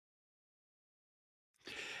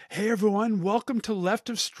Hey everyone, welcome to Left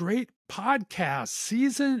of Str8 Podcasts,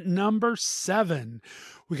 season number 7.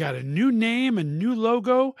 We got a new name, a new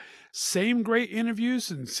logo, same great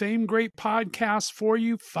interviews and same great podcasts for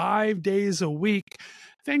you 5 days a week.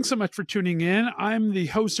 Thanks so much for tuning in. I'm the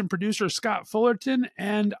host and producer, Scott Fullerton,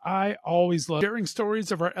 and I always love sharing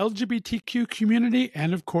stories of our LGBTQ community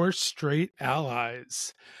and, of course, straight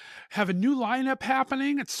allies. Have a new lineup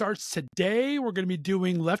happening. It starts today. We're going to be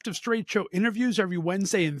doing Left of Str8 Show interviews every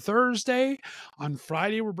Wednesday and Thursday. On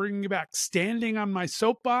Friday, we're bringing back Standing on My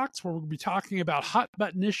Soapbox, where we'll be talking about hot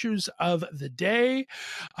button issues of the day.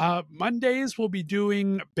 Mondays, we'll be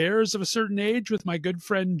doing Bears of a Certain Age with my good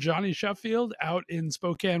friend Johnny Sheffield out in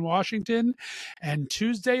Spokane, Washington. And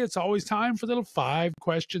Tuesday, it's always time for little 5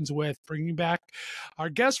 questions with, bringing back our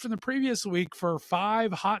guest from the previous week for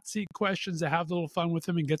 5 hot seat questions to have a little fun with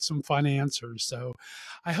him and get some fun answers. So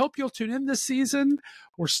I hope you'll tune in this season.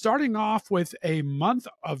 We're starting off with a month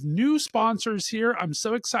of new sponsors here. I'm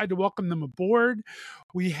so excited to welcome them aboard.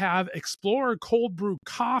 We have Explorer Cold Brew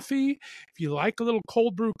Coffee. If you like a little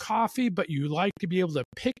cold brew coffee, but you like to be able to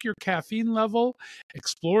pick your caffeine level,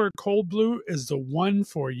 Explorer Cold Brew is the one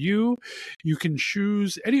for you. You can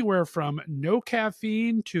choose anywhere from no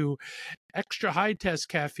caffeine to extra high test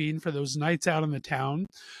caffeine for those nights out in the town.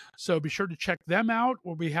 So be sure to check them out.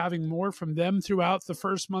 We'll be having more from them throughout the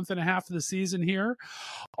first month and a half of the season here.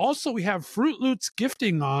 Also, we have Fruit Loops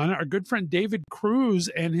gifting on. Our good friend David Cruz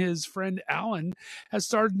and his friend Alan has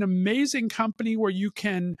started an amazing company where you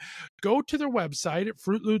can go to their website at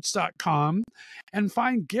fruitloops.com and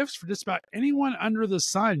find gifts for just about anyone under the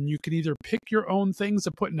sun. You can either pick your own things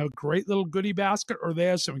to put in a great little goodie basket, or they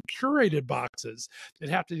have some curated boxes that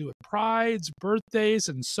have to do with prides, birthdays,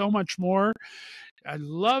 and so much more. I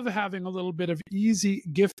love having a little bit of easy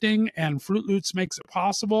gifting, and Fruit Loops makes it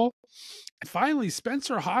possible. And finally,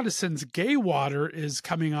 Spencer Hodison's Gay Water is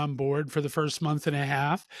coming on board for the first month and a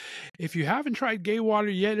half. If you haven't tried Gay Water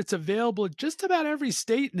yet, it's available in just about every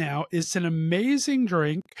state now. It's an amazing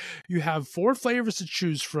drink. You have 4 flavors to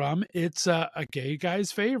choose from. It's a gay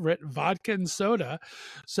guy's favorite, vodka and soda.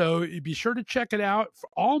 So be sure to check it out. For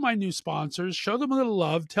all my new sponsors, show them a little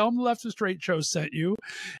love. Tell them the Left of Str8 Show sent you.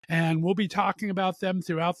 And we'll be talking about them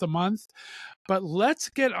throughout the month. But let's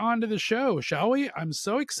get on to the show, shall we? I'm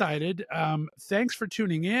so excited. Thanks for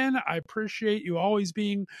tuning in. I appreciate you always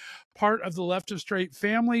being part of the Left of Str8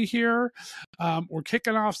 family here. We're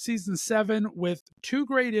kicking off season 7 with 2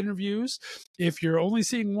 great interviews. If you're only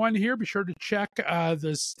seeing one here, be sure to check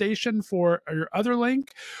the station for your other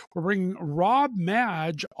link. We're bringing Rob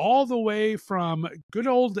Madge all the way from good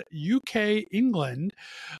old UK, England.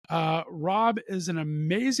 Rob is an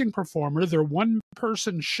amazing performer. Their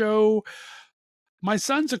one-person show, My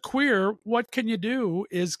Son's a Queer, What Can You Do,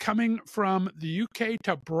 is coming from the UK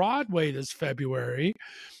to Broadway this February.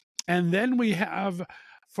 And then we have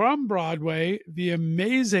from Broadway, the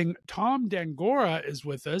amazing Tom Dangora is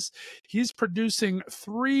with us. He's producing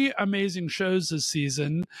 3 amazing shows this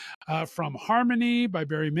season, from Harmony by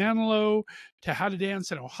Barry Manilow to How to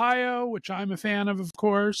Dance in Ohio, which I'm a fan of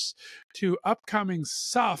course, to upcoming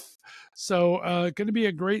Suff. So going to be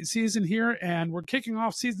a great season here, and we're kicking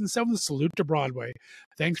off season 7 with Salute to Broadway.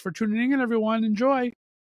 Thanks for tuning in, everyone. Enjoy.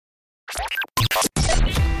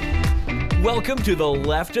 Welcome to the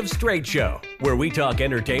Left of Str8 Show, where we talk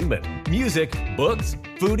entertainment, music, books,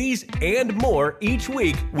 foodies, and more each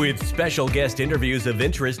week with special guest interviews of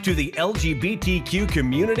interest to the LGBTQ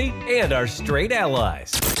community and our straight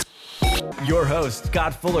allies. Your host,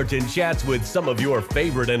 Scott Fullerton, chats with some of your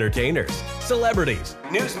favorite entertainers, celebrities,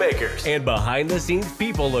 newsmakers, and behind-the-scenes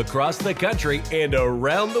people across the country and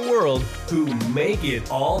around the world who make it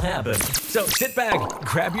all happen. So sit back,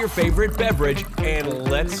 grab your favorite beverage, and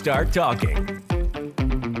let's start talking.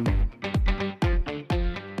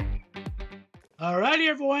 All righty,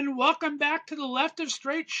 everyone. Welcome back to the Left of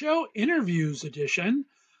Str8 Show Interviews Edition.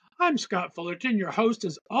 I'm Scott Fullerton, your host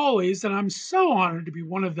as always, and I'm so honored to be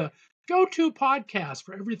one of the go-to podcasts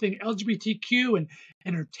for everything LGBTQ and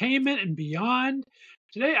entertainment and beyond.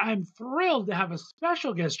 Today, I'm thrilled to have a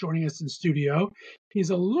special guest joining us in studio. He's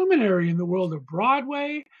a luminary in the world of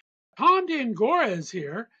Broadway. Tom Dangora is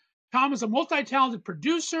here. Tom is a multi-talented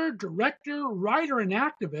producer, director, writer, and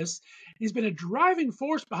activist. He's been a driving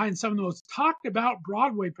force behind some of the most talked about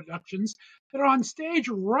Broadway productions that are on stage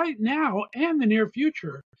right now and the near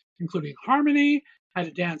future, including Harmony, How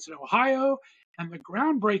to Dance in Ohio, and the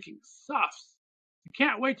groundbreaking Suff. I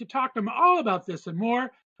can't wait to talk to him all about this and more,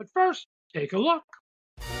 but first, take a look.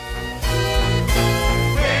 Where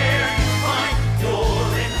you find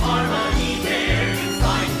joy and harmony, there you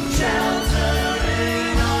find shelter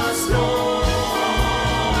in a storm.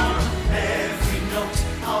 Every note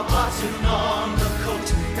of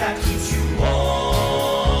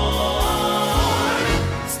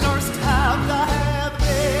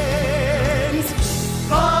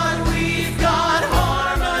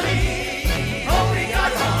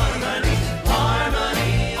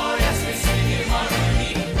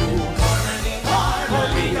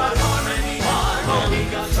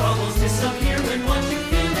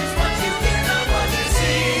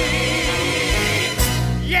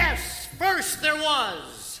first there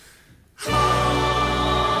was.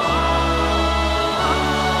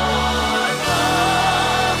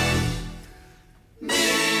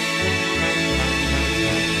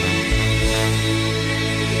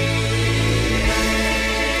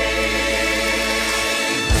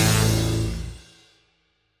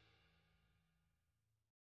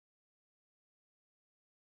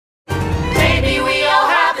 Maybe we all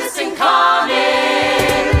have this in common.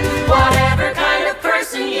 Whatever kind of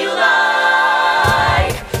person you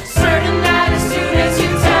like, certain that as soon as you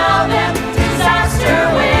tell them,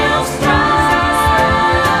 disaster will strike.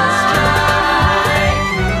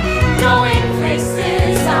 Going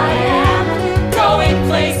places I am, going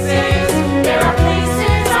places. There are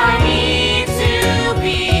places I need to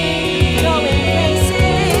be. Going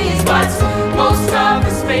places, but most of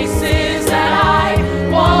the spaces that I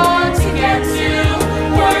want to get to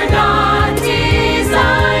were not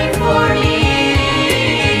designed for me.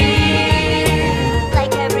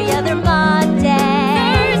 Like every other Monday,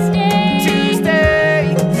 Thursday,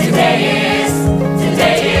 Tuesday, today is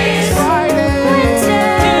Friday,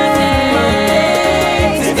 today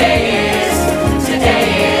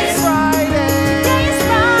is Friday,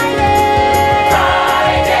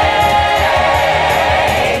 Friday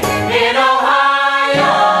in Ohio.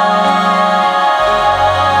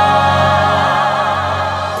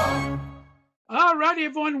 All righty,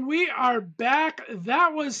 everyone, we are back.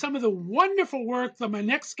 That was some of the wonderful work that my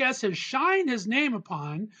next guest has shined his name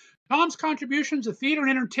upon. Tom's contributions to theater and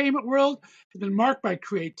entertainment world have been marked by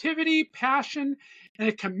creativity, passion, and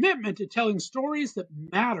a commitment to telling stories that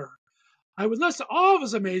matter. I would list all of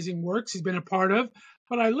his amazing works he's been a part of,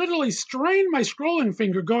 but I literally strained my scrolling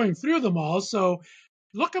finger going through them all. So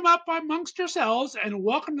look him up amongst yourselves, and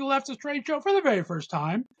welcome to the Left of Str8 Show for the very first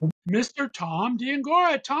time, Mr. Tom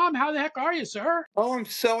D'Angora. Tom, how the heck are you, sir? Oh, I'm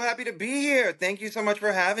so happy to be here. Thank you so much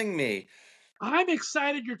for having me. I'm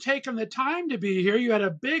excited you're taking the time to be here. You had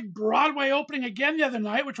a big Broadway opening again the other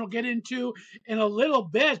night, which we'll get into in a little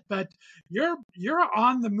bit, but you're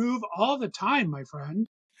on the move all the time, my friend.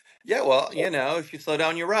 Yeah, well, if you slow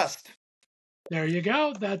down, you rust. There you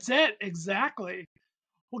go. That's it. Exactly.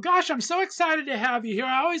 Well, gosh, I'm so excited to have you here.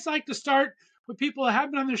 I always like to start with people that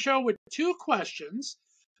have been on the show with two questions.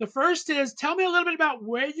 The first is, tell me a little bit about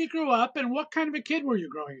where you grew up and what kind of a kid were you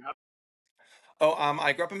growing up? Oh,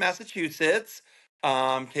 I grew up in Massachusetts,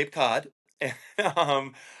 Cape Cod. And,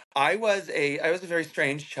 I was a very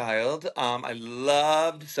strange child. I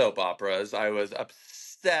loved soap operas. I was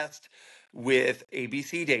obsessed with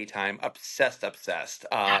ABC daytime. Obsessed, obsessed.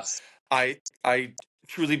 Yes. I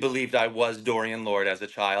truly believed I was Dorian Lord as a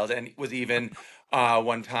child, and was even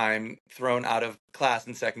one time thrown out of class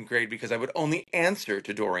in second grade because I would only answer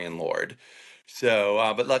to Dorian Lord.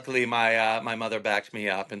 So, but luckily, my mother backed me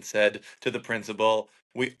up and said to the principal,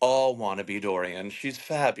 "We all want to be Dorian. She's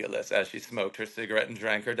fabulous," as she smoked her cigarette and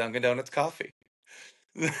drank her Dunkin' Donuts coffee.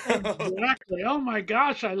 Exactly. Oh my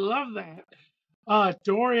gosh, I love that.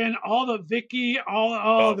 Dorian, all the Vicky, all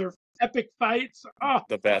Oh, their epic fights. Oh,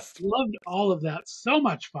 the best. loved all of that. So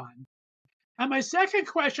much fun. And my second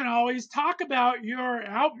question, I always talk about you're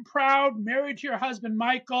out and proud, married to your husband,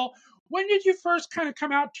 Michael. When did you first kind of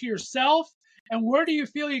come out to yourself? And where do you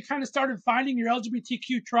feel you kind of started finding your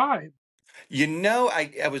LGBTQ tribe?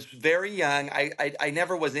 I was very young. I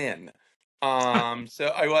never was in. So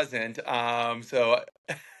I wasn't. So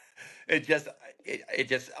it just it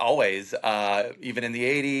just always even in the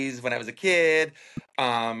 80s when I was a kid,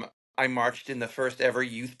 um I marched in the first ever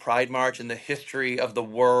youth pride march in the history of the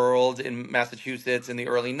world in Massachusetts in the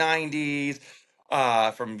early 90s.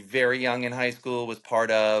 From very young in high school, was part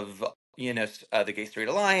of the Gay Straight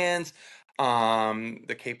Alliance,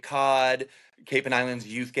 the Cape and Islands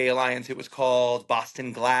Youth Gay Alliance, it was called,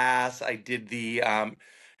 Boston Glass. I did the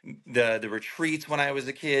retreats when I was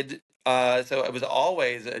a kid. So it was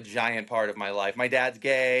always a giant part of my life. My dad's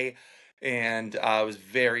gay, and was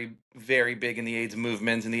very, very big in the AIDS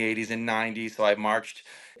movements in the 80s and 90s. So I marched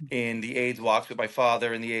in the AIDS walks with my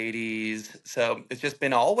father in the 80s. So it's just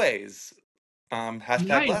been always hashtag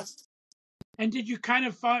Nice. blessed. And did you kind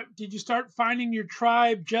of did you start finding your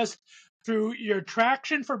tribe just through your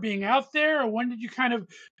attraction for being out there, or when did you kind of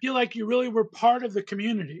feel like you really were part of the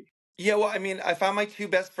community? Yeah, well, I mean, I found my two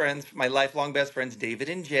best friends, my lifelong best friends, David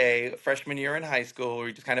and Jay, freshman year in high school.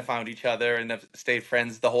 We just kind of found each other and have stayed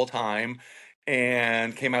friends the whole time,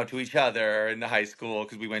 and came out to each other in the high school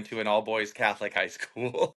because we went to an all boys Catholic high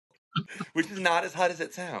school, which is not as hot as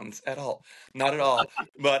it sounds at all. Not at all.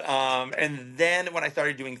 But and then when I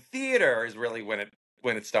started doing theater is really when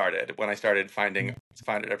it started, when I started finding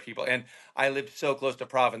our people. And I lived so close to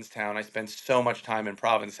Provincetown. I spent so much time in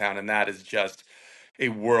Provincetown, and that is just a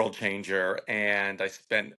world changer, and I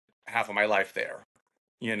spent half of my life there,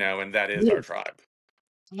 and that is our tribe.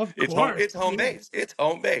 Of It's home. course. It's home base. It's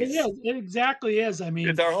home It base. is. It exactly is. I It's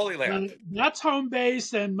mean, our holy land. that's home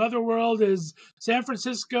base, and Mother World is San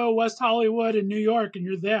Francisco, West Hollywood, and New York, and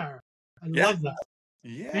you're there. I Yeah. love that.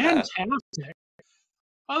 Yeah. Fantastic.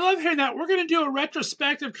 I love hearing that. We're going to do a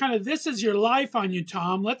retrospective kind of This Is Your Life on you,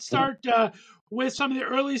 Tom. Let's start with some of the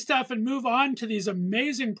early stuff and move on to these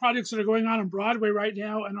amazing projects that are going on Broadway right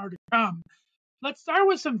now and are to come. Let's start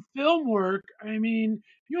with some film work. I mean,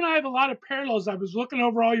 you and I have a lot of parallels. I was looking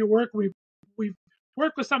over all your work. We've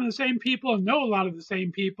worked with some of the same people and know a lot of the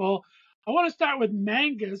same people. I want to start with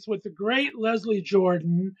Mangus with the great Leslie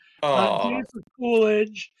Jordan, Oh. Jennifer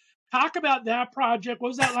Coolidge. Talk about that project. What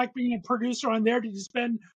was that like being a producer on there? Did you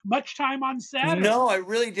spend much time on set? Or? No, I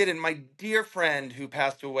really didn't. My dear friend who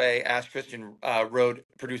passed away, Ash Christian, wrote,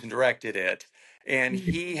 produced, and directed it. And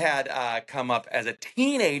he had come up as a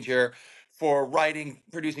teenager for writing,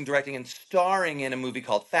 producing, directing, and starring in a movie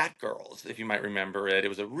called Fat Girls, if you might remember it. It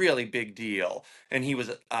was a really big deal. And he was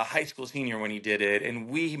a high school senior when he did it. And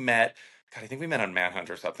we met, God, I think we met on Manhunt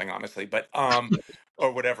or something, honestly, but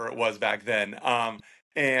or whatever it was back then.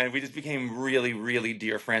 And we just became really, really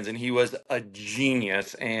dear friends. And he was a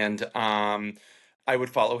genius. And I would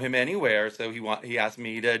follow him anywhere. So he asked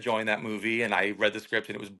me to join that movie, and I read the script,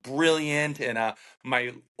 and it was brilliant. And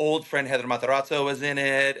my old friend Heather Matarazzo was in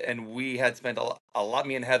it, and we had spent a lot.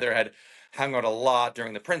 Me and Heather had hung out a lot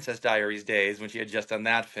during the Princess Diaries days when she had just done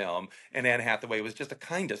that film. And Anne Hathaway was just a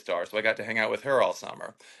kind of star, so I got to hang out with her all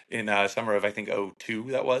summer in summer of I think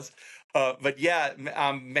 '02 that was. But yeah,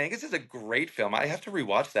 Mangus is a great film. I have to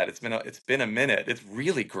rewatch that. It's been a minute. It's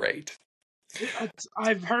really great.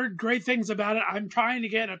 I've heard great things about it. I'm trying to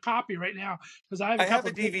get a copy right now because I have a I have couple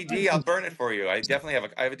a of good DVD. I'll friends. burn it for you. I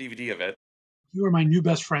definitely I have a DVD of it. You are my new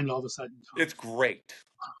best friend all of a sudden, Tom. It's great.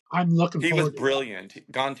 I'm looking He was forward to it.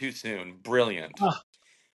 brilliant. Gone too soon. Brilliant.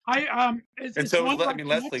 It's And so one was of my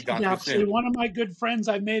Leslie. connections Gone too actually. soon. One of my good friends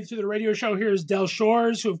I've made through the radio show here is Del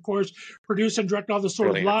Shores, who of course produced and directed all the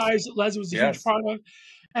Sordid Brilliant. Lies that Leslie was a huge Yes. part of.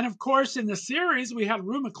 And of course, in the series, we had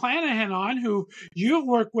Rue McClanahan on, who you've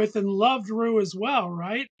worked with and loved Rue as well,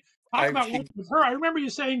 right? Talk I about she working with her. I remember you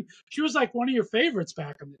saying she was like one of your favorites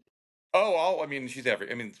back in the day. I mean, she's every.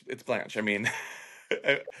 I mean, it's Blanche. I mean,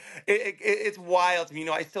 it's wild to me.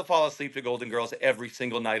 I still fall asleep to Golden Girls every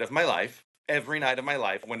single night of my life. Every night of my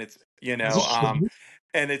life when it's Is it true?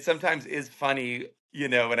 and it sometimes is funny,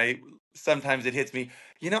 and I sometimes it hits me.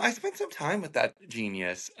 I spent some time with that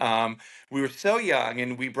genius. We were so young,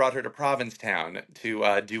 and we brought her to Provincetown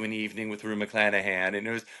to do an evening with Rue McClanahan, and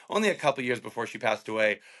it was only a couple years before she passed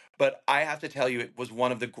away. But I have to tell you, it was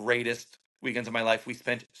one of the greatest weekends of my life. We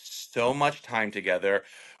spent so much time together.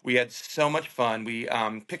 We had so much fun. We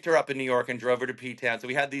picked her up in New York and drove her to P-Town. So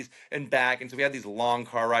we had these and back, and so we had these long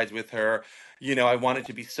car rides with her. I wanted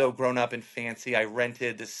to be so grown up and fancy. I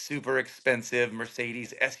rented this super expensive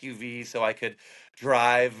Mercedes SUV so I could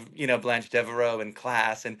drive, Blanche Devereaux in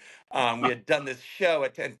class. And we had done this show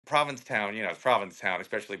at Provincetown. Provincetown,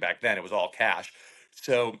 especially back then, it was all cash.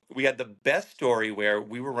 So we had the best story where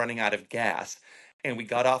we were running out of gas, and we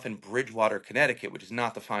got off in Bridgewater, Connecticut, which is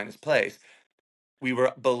not the finest place. We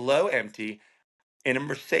were below empty in a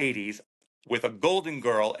Mercedes with a golden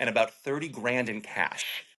girl and about 30 grand in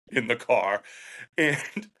cash in the car. And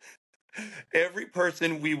every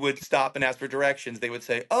person we would stop and ask for directions, they would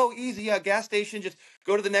say, "Oh, easy, gas station, just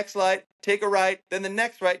go to the next light, take a right, then the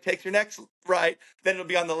next right takes your next right, then it'll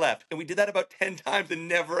be on the left." And we did that about 10 times and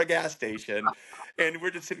never a gas station. And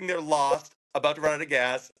we're just sitting there lost, about to run out of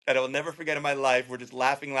gas. And I will never forget in my life, we're just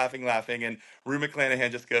laughing, laughing, laughing. And Rue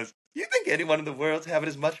McClanahan just goes, "You think anyone in the world's having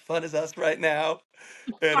as much fun as us right now?"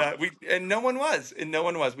 And no one was, and no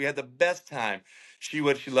one was. We had the best time. She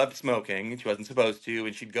loved smoking, and she wasn't supposed to,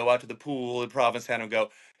 and she'd go out to the pool in Provincetown and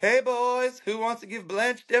go, "Hey boys, who wants to give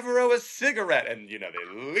Blanche Devereaux a cigarette?" And they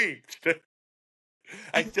leaped.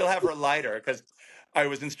 I still have her lighter because I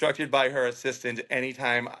was instructed by her assistant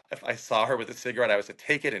anytime if I saw her with a cigarette, I was to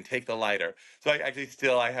take it and take the lighter. So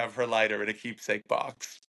I have her lighter in a keepsake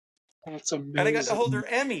box. That's And I got to hold amazing.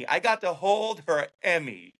 her Emmy. I got to hold her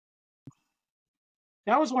Emmy.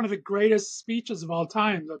 That was one of the greatest speeches of all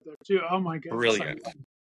time up there too. Oh my goodness. Brilliant.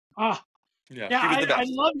 Ah, Yeah, yeah, she was the I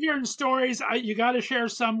best. love hearing stories. You got to share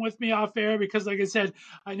some with me off air because, like I said,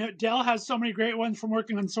 I know Dell has so many great ones from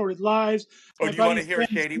working on Sordid Lives. Oh, My do you want to buddy hear a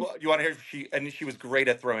Ken, shady one? You want to hear she was great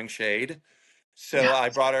at throwing shade. So yeah, I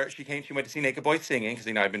brought her. She went to see Naked Boy Singing because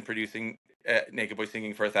I've been producing Naked Boy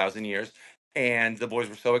Singing for 1,000 years, and the boys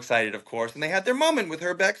were so excited, of course, and they had their moment with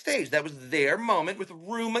her backstage. That was their moment with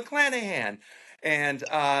Rue McClanahan, and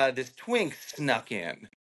this twink snuck in.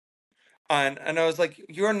 And I was like,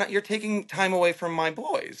 you're taking time away from my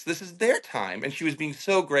boys. This is their time. And she was being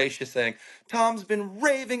so gracious, saying, Tom's been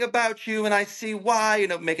raving about you, and I see why,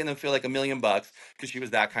 making them feel like $1,000,000 because she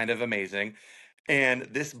was that kind of amazing. And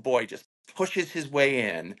this boy just pushes his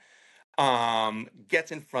way in,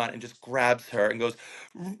 gets in front and just grabs her and goes,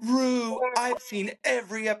 Rue, I've seen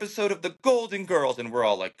every episode of the Golden Girls. And we're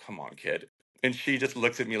all like, come on, kid. And she just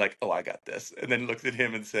looks at me like, oh, I got this. And then looks at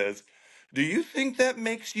him and says, do you think that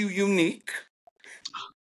makes you unique?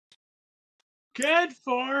 Good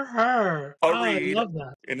for her. A I read. love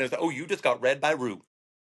that. And there's, oh, you just got read by Rue.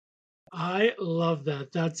 I love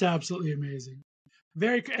that. That's absolutely amazing.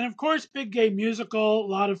 And of course, big gay musical, a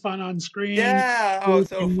lot of fun on screen. Yeah. Oh,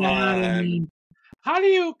 so fun. I mean, how do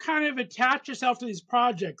you kind of attach yourself to these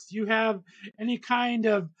projects? Do you have any kind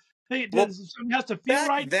of does something has to feel back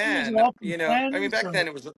right to you? Is it then, all from I mean, back friends, then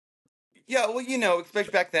it was, yeah, well,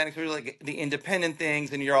 especially back then, it's really like the independent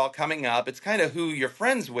things and you're all coming up. It's kind of who you're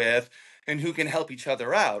friends with and who can help each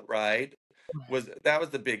other out, right? Right. That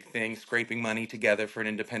was the big thing, scraping money together for an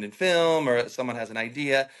independent film or someone has an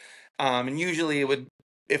idea. And usually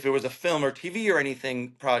if it was a film or TV or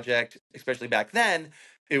anything project, especially back then,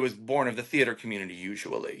 it was born of the theater community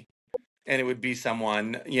usually. And it would be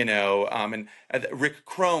someone, and Rick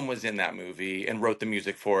Chrome was in that movie and wrote the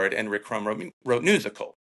music for it, and Rick Chrome wrote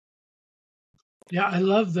musical. Yeah, I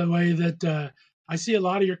love the way that I see a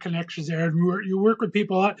lot of your connections there. And you work with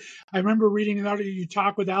people a lot. I remember reading about it. You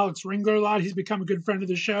talk with Alex Ringler a lot. He's become a good friend of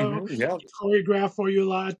the show. Yeah. He choreographed for you a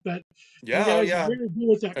lot. But you Yeah, guys yeah. really do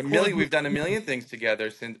with that. We've done a million things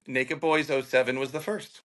together since Naked Boys 07 was the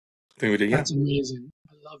first thing we did. Yeah. That's amazing.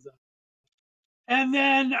 I love that. And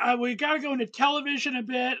then we got to go into television a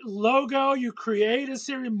bit. Logo, you create a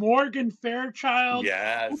series. Morgan Fairchild.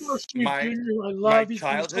 Yes. Omar Sharif Jr., I love. My He's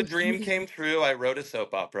childhood dream came true. I wrote a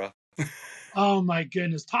soap opera. Oh my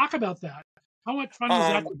goodness. Talk about that. How much fun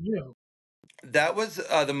was that to do? That was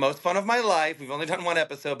the most fun of my life. We've only done one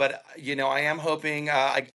episode, but I am hoping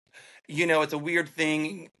it's a weird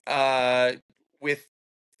thing with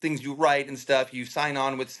things you write and stuff. You sign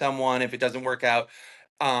on with someone if it doesn't work out.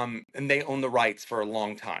 And they own the rights for a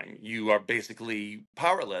long time. You are basically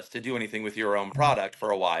powerless to do anything with your own product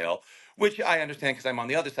for a while, which I understand because I'm on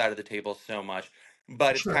the other side of the table so much.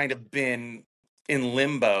 But it's kind of been in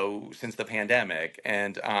limbo since the pandemic,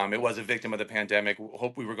 and it was a victim of the pandemic.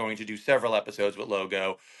 Hope we were going to do several episodes with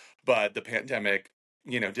Logo, but the pandemic,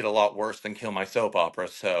 did a lot worse than kill my soap opera,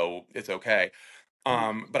 so it's okay.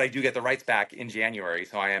 But I do get the rights back in January,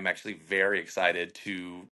 so I am actually very excited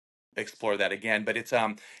to explore that again. But it's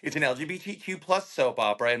an LGBTQ plus soap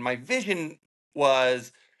opera, and my vision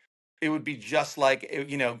was it would be just like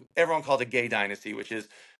everyone called it Gay Dynasty, which is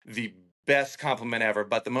the best compliment ever.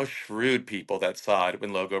 But the most shrewd people that saw it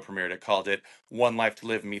when Logo premiered it called it One Life to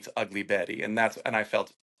Live meets Ugly Betty, and I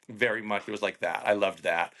felt very much it was like that. I loved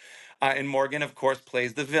that. And Morgan, of course,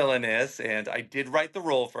 plays the villainess, and I did write the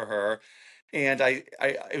role for her. And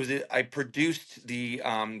I produced the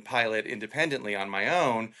pilot independently on my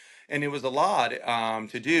own, and it was a lot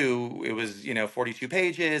to do. It was 42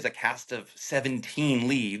 pages, a cast of 17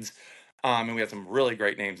 leads, and we had some really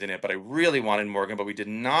great names in it. But I really wanted Morgan, but we did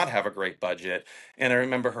not have a great budget. And I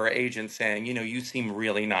remember her agent saying, you seem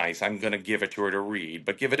really nice. I'm going to give it to her to read,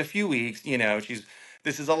 but give it a few weeks.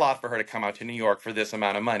 This is a lot for her to come out to New York for this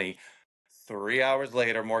amount of money. 3 hours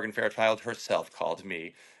later, Morgan Fairchild herself called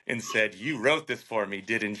me and said, you wrote this for me,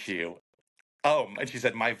 didn't you? Oh, and she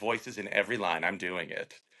said, my voice is in every line. I'm doing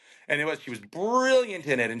it. And she was brilliant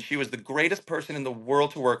in it. And she was the greatest person in the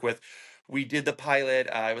world to work with. We did the pilot.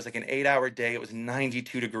 It was like an 8-hour day. It was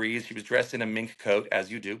 92 degrees. She was dressed in a mink coat,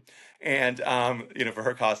 as you do. And, for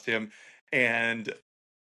her costume. And,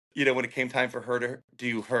 when it came time for her to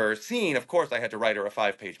do her scene, of course, I had to write her a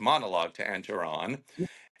 5-page monologue to enter on.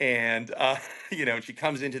 And, she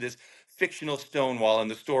comes into this fictional Stonewall,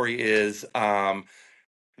 and the story is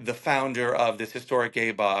the founder of this historic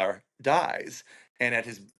gay bar dies. And at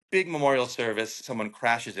his big memorial service, someone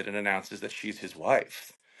crashes it and announces that she's his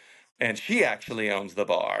wife. And she actually owns the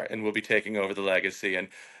bar and will be taking over the legacy. And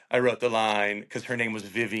I wrote the line because her name was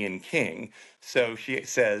Vivian King. So she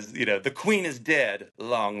says, the queen is dead,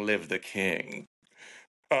 long live the king.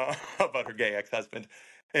 About her gay ex-husband.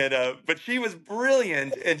 And but she was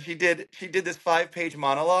brilliant, and she did this 5-page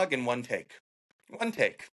monologue in one take. One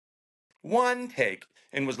take,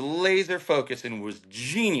 and was laser focused and was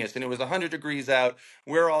genius. And it was 100 degrees out.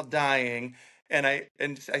 We're all dying. And I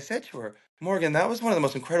said to her, Morgan, that was one of the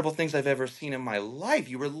most incredible things I've ever seen in my life.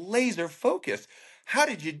 You were laser focused. How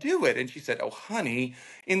did you do it? And she said, oh, honey,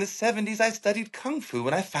 in the 70s, I studied Kung Fu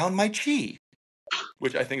and I found my chi.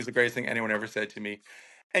 which I think is the greatest thing anyone ever said to me.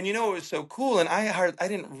 And you know, it was so cool. And I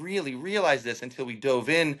didn't really realize this until we dove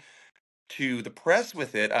in to the press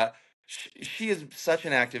with it. She is such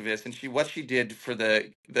an activist, and what she did for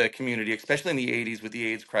the community, especially in the '80s with the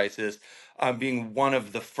AIDS crisis, being one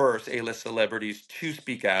of the first A-list celebrities to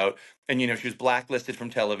speak out. And you know, she was blacklisted from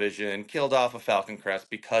television, killed off a Falcon Crest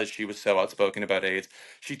because she was so outspoken about AIDS.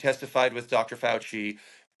 She testified with Dr. Fauci,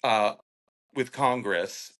 uh, with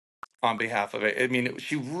Congress on behalf of it. I mean,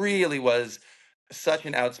 she really was such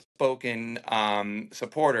an outspoken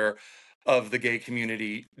supporter of the gay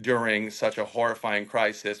community during such a horrifying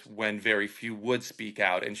crisis when very few would speak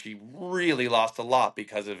out. And she really lost a lot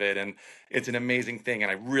because of it. And it's an amazing thing.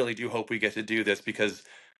 And I really do hope we get to do this because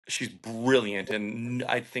she's brilliant and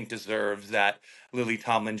I think deserves that Lily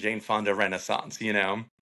Tomlin, Jane Fonda renaissance, you know?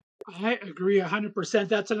 I agree 100%.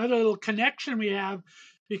 That's another little connection we have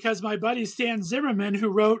because my buddy Stan Zimmerman, who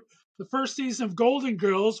wrote the first season of Golden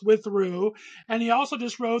Girls with Rue, and he also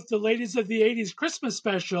just wrote the Ladies of the '80s Christmas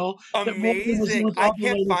special that Morgan was Amazing. with I all the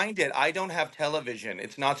can't ladies. find it. I don't have television.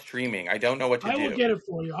 It's not streaming. I don't know what to I will do. get it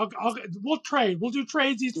for you. We'll trade. We'll do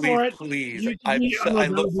tradesies Please, for it. please. You can be. Oh, I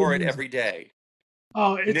that look would be for it amazing. every day.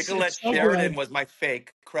 Oh, Nicolette it's so Sheridan good. was my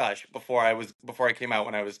fake crush before I came out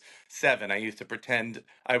when I was 7. I used to pretend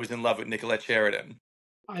I was in love with Nicolette Sheridan.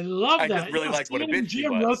 I love I just that. really Yeah, liked what a Stan and bitch she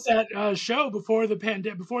Jim wrote was. that show before the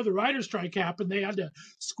pandemic, before the writer's strike happened. They had to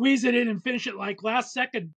squeeze it in and finish it like last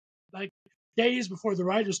second, like days before the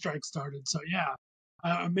writer's strike started. So yeah,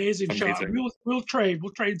 amazing show. Amazing. We'll trade.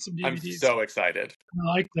 We'll trade some I'm DVDs. so excited. I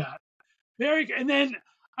like that. Very good. And then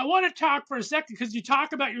I want to talk for a second because you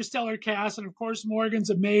talk about your stellar cast, and of course Morgan's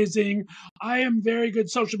amazing. I am very good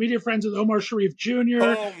social media friends with Omar Sharif Jr.,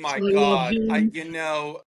 Oh so my I love God.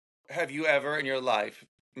 him. Have you ever in your life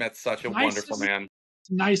met such a wonderful Nicest, man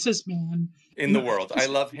nicest man. in the world? I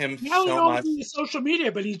love him Now we so don't much. do social media,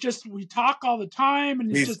 but we talk all the time, and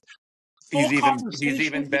it's He's just full he's conversation.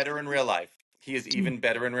 even better in real life. He is even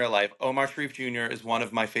better in real life. Omar Sharif Jr. is one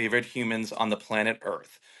of my favorite humans on the planet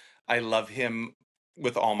Earth. I love him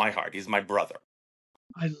with all my heart. He's my brother.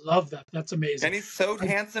 I love that. That's amazing. And he's so I,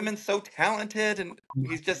 handsome and so talented and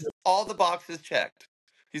he's just all the boxes checked.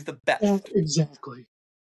 He's the best. exactly.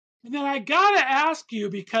 And then I gotta ask you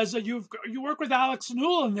because you work with Alex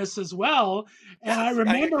Newell in this as well, and I Yes, I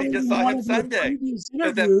remember actually just reading saw one him of your Sunday. previous I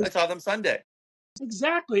interviews. saw them Sunday.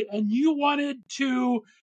 Exactly, and you wanted to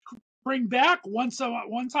bring back Once on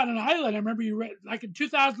an Island. I remember you read like in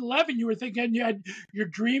 2011. You were thinking you had your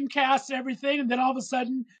dream cast and everything, and then all of a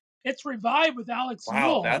sudden it's revived with Alex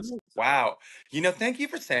Wow, Newell. wow. Thank you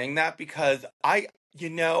for saying that because I've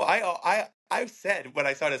said when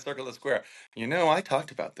I started Circle the Square, I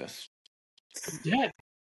talked about this. You did.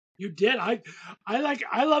 You did.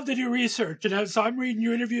 I love to do research, and so I'm reading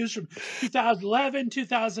your interviews from 2011,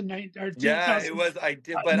 2009, or Yeah, it was. I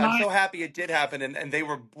did, but I'm 2009. so happy it did happen, and they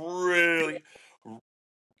were brilliant.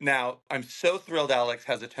 Now, I'm so thrilled Alex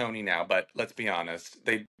has a Tony now, but let's be honest,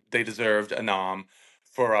 they deserved a nom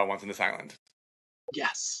for Once on This Island.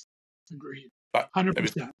 Yes, agreed. But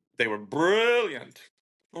 100%. they were brilliant,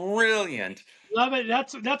 brilliant. Love it.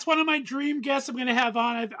 That's one of my dream guests I'm going to have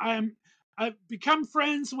on. I've become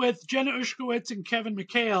friends with Jenna Ushkowitz and Kevin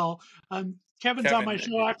McHale. Kevin's on my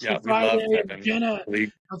Kevin, show actually yeah, we Friday. love And Kevin. Jenna,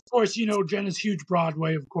 of course, Jenna's huge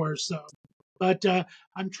Broadway, of course. So, but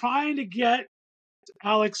I'm trying to get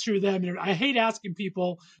Alex through them. And I hate asking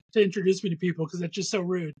people to introduce me to people because it's just so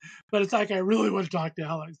rude. But it's like I really want to talk to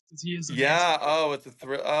Alex because he is amazing. Yeah. Oh, it's a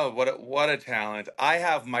thrill. Oh, what a talent! I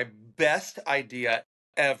have my best idea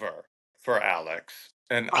ever for Alex,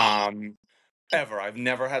 and ever. I've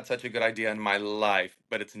never had such a good idea in my life,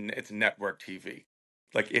 but it's network TV.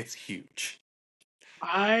 Like it's huge.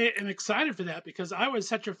 I am excited for that because I was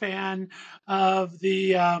such a fan of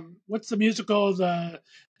the what's the musical, the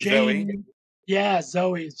Zoe. Jane, yeah,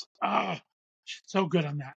 Zoe's. Oh, she's so good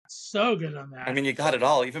on that. So good on I that. mean, you got it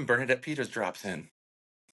all. Even Bernadette Peters drops in.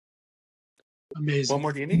 Amazing. What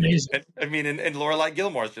more do you need? Amazing. And Lorelai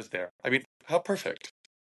Gilmore's just there. I mean, how perfect.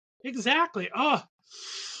 Exactly. Oh.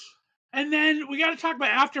 And then we got to talk about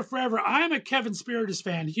After Forever. I'm a Kevin Spiritus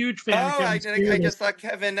fan, huge fan of Oh, Kevin I Spiritus. just saw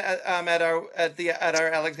Kevin at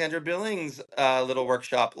our Alexandra Billings little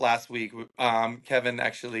workshop last week. Kevin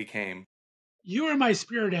actually came. You are my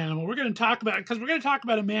spirit animal. We're going to talk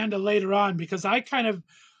about Amanda later on because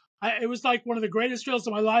it was like one of the greatest thrills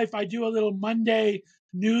of my life. I do a little Monday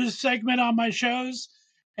news segment on my shows.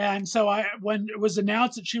 And so when it was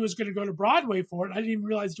announced that she was going to go to Broadway for it, I didn't even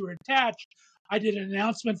realize you were attached. I did an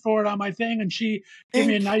announcement for it on my thing, and she gave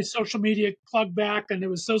me a nice social media plug back, and it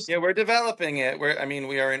was so. Yeah, we're developing it.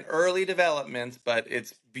 We are in early developments, but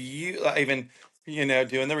it's beautiful. Even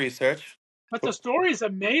doing the research. But the story is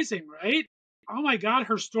amazing, right? Oh my God,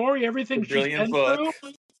 her story, It's a everything she's brilliant been book.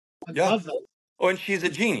 through. I Yeah. love that. Oh, and she's a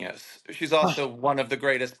genius. She's Oh, also one of the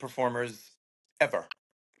greatest performers ever.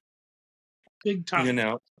 big time.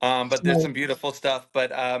 But there's So some beautiful stuff.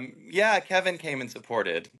 But yeah, Kevin came and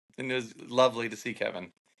supported, and it was lovely to see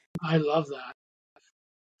Kevin. I love that.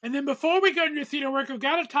 And then before we go into your theater work, we've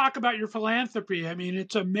got to talk about your philanthropy. I mean,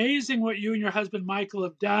 it's amazing what you and your husband Michael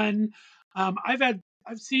have done.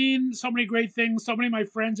 I've seen so many great things. So many of my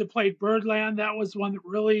friends have played Birdland. That was one that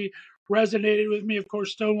really resonated with me. Of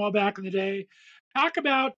course, Stonewall back in the day. Talk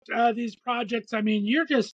about these projects. I mean, you're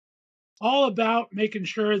just all about making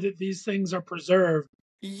sure that these things are preserved.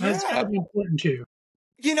 That's got to Yeah. be important to you.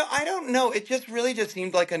 I don't know. It just really just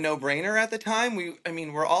seemed like a no-brainer at the time. I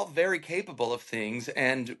mean, we're all very capable of things,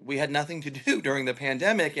 and we had nothing to do during the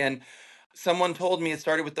pandemic. And someone told me it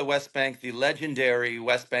started with the West Bank, the legendary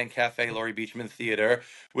West Bank Cafe, Laurie Beachman Theater,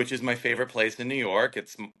 which is my favorite place in New York.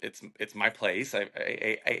 It's my place.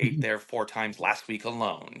 I ate there 4 times last week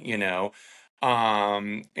alone.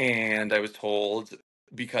 And I was told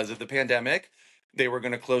because of the pandemic they were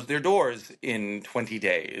going to close their doors in 20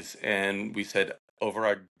 days, and we said over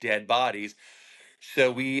our dead bodies.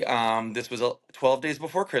 So we this was 12 days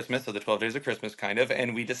before Christmas, so the 12 days of Christmas kind of,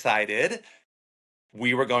 and we decided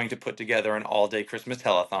we were going to put together an all-day Christmas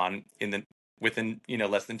telethon within,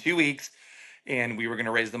 less than 2 weeks, and we were going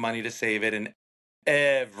to raise the money to save it, and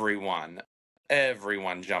everyone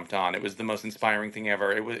everyone jumped on. It was the most inspiring thing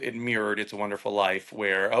ever. It mirrored It's a Wonderful Life,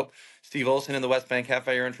 where Steve Olson and the West Bank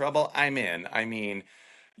Cafe are in trouble. I'm in. I mean,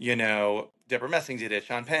 Deborah Messing did it,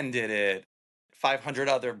 Sean Penn did it, 500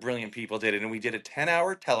 other brilliant people did it, and we did a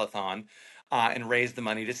 10-hour telethon. And raised the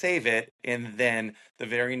money to save it. And then the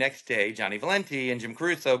very next day, Johnny Valenti and Jim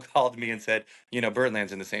Caruso called me and said,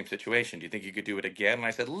 Birdland's in the same situation. Do you think you could do it again? And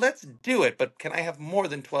I said, let's do it, but can I have more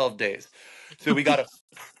than 12 days? So we got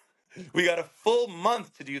a full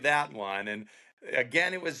month to do that one. And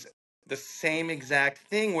again, it was the same exact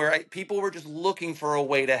thing where people were just looking for a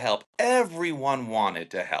way to help. Everyone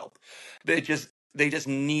wanted to help. They just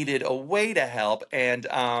needed a way to help. And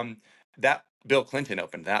that Bill Clinton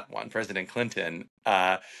opened that one. President Clinton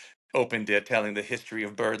opened it telling the history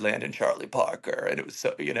of Birdland and Charlie Parker. And it was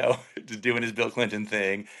so, just doing his Bill Clinton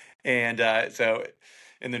thing. And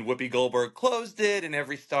then Whoopi Goldberg closed it, and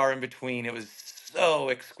every star in between. It was so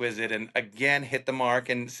exquisite, and again hit the mark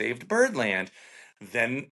and saved Birdland.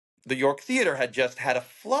 Then the York Theater had just had a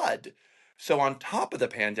flood. So on top of the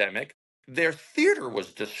pandemic, their theater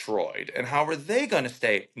was destroyed. And how were they going to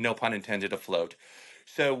stay, no pun intended, afloat?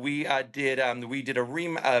 So we did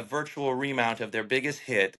a virtual remount of their biggest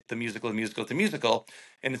hit, the musical, the musical,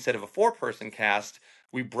 and instead of a 4-person cast,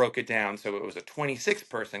 we broke it down so it was a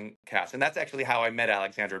 26-person cast, and that's actually how I met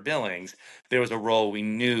Alexandra Billings. There was a role we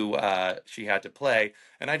knew she had to play,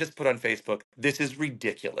 and I just put on Facebook, "This is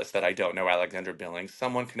ridiculous that I don't know Alexandra Billings.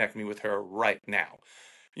 Someone connect me with her right now."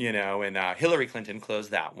 And Hilary Clinton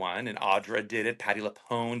closed that one, and Audra did it, Patti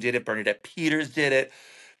LuPone did it, Bernadette Peters did it,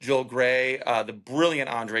 Joel Gray, the brilliant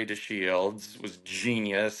Andre DeShields was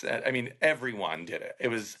genius. I mean, everyone did it. It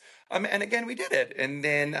was, and again, we did it. And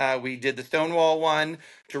then we did the Stonewall one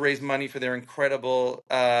to raise money for their incredible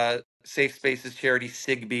Safe Spaces charity,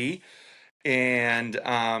 Sigby, and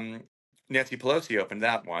Nancy Pelosi opened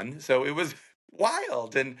that one. So it was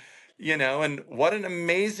wild, and what an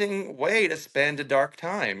amazing way to spend a dark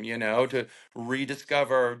time, to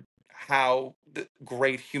rediscover how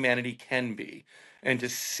great humanity can be, and to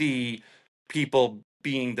see people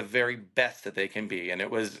being the very best that they can be. And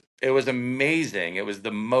it was amazing. It was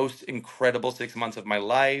the most incredible 6 months of my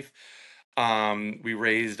life. We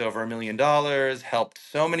raised over $1 million, helped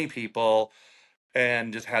so many people,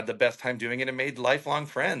 and just had the best time doing it, and made lifelong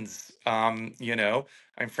friends. I'm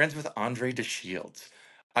friends with Andre DeShields.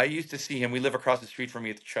 I used to see him. We live across the street from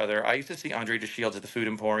each other. I used to see Andre DeShields at the Food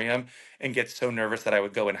Emporium and get so nervous that I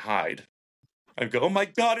would go and hide. I'd go, "Oh my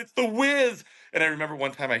God, it's the Wiz!" And I remember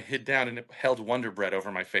one time I hid down and held Wonder Bread over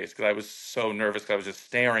my face because I was so nervous because I was just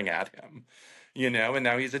staring at him. And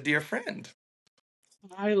now he's a dear friend.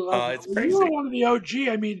 I love that. It's Well, you were crazy. one of the OG.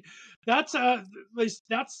 I mean, that's at least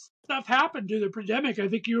that stuff happened during the pandemic. I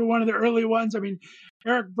think you were one of the early ones. I mean,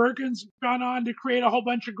 Eric Bergen's gone on to create a whole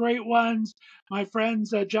bunch of great ones. My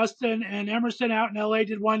friends Justin and Emerson out in LA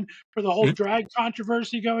did one for the whole drag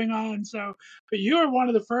controversy going on. So, but you were one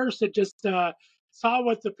of the first that just saw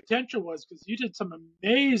what the potential was, because you did some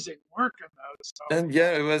amazing work in those. So, And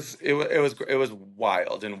yeah, it was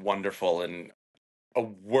wild and wonderful and a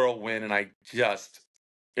whirlwind, and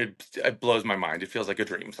it blows my mind. It feels like a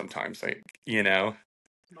dream sometimes, like.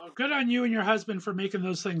 Well, good on you and your husband for making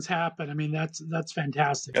those things happen. I mean, that's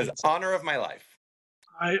fantastic. It was honor of my life.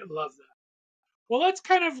 I love that. Well, let's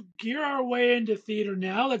kind of gear our way into theater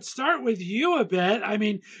now. Let's start with you a bit. I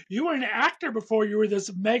mean, you were an actor before you were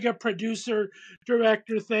this mega producer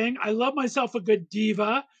director thing. I love myself a good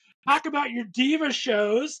diva. Talk about your diva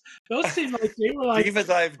shows. Those seem like they were like Divas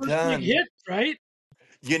I've first big done. hits, right?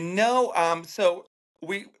 So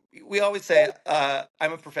we we always say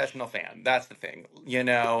I'm a professional fan. That's the thing.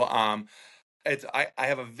 I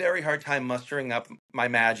have a very hard time mustering up my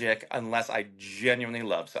magic unless I genuinely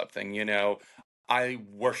love something. I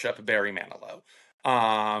worship Barry Manilow.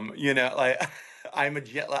 Like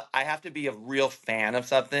I have to be a real fan of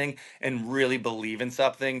something and really believe in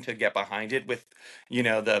something to get behind it with,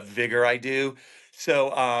 the vigor I do.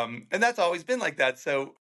 So, and that's always been like that.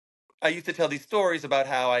 So I used to tell these stories about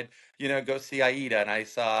how I'd, go see Aida and I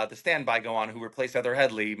saw the standby go on who replaced Heather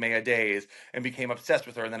Headley, Maya Days, and became obsessed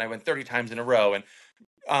with her. And then I went 30 times in a row and,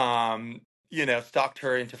 stalked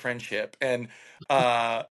her into friendship. And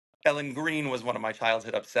uh, Ellen Green was one of my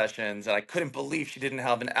childhood obsessions. And I couldn't believe she didn't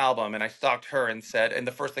have an album. And I stalked her and said, and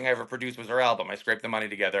the first thing I ever produced was her album. I scraped the money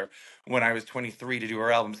together when I was 23 to do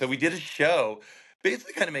her album. So we did a show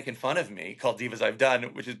basically kind of making fun of me called Divas I've Done,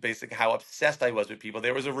 which is basically how obsessed I was with people.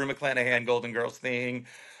 There was a Rue McClanahan Golden Girls thing,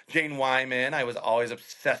 Jane Wyman. I was always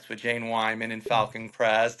obsessed with Jane Wyman and Falcon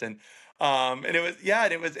Crest. And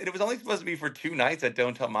it was only supposed to be for 2 nights at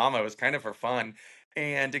Don't Tell Mama. It was kind of for fun.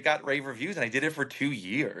 And it got rave reviews, and I did it for 2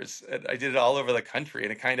 years. And I did it all over the country,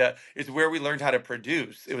 and it kind of is where we learned how to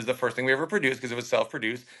produce. It was the first thing we ever produced because it was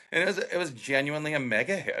self-produced, and it was genuinely a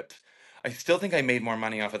mega hit. I still think I made more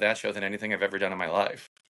money off of that show than anything I've ever done in my life.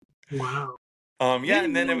 Wow. Yeah, Didn't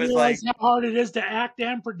and then it really was realize like, how hard it is to act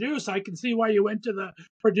and produce. I can see why you went to the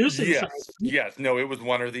producing side. yes, no, it was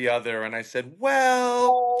one or the other. And I said,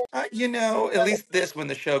 well, at least this, when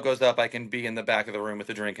the show goes up, I can be in the back of the room with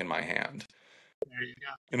a drink in my hand. There you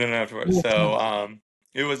go. And then afterwards, so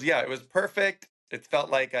it was perfect. It felt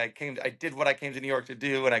like I did what I came to New York to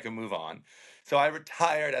do, and I could move on. So I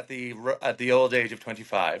retired at the old age of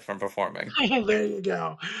 25 from performing. There you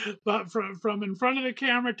go. But from in front of the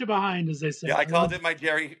camera to behind, as they say. Yeah, I called it my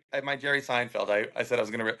Jerry Seinfeld. I said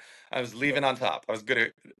I was leaving on top.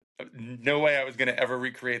 No way I was gonna ever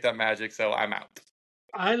recreate that magic. So I'm out.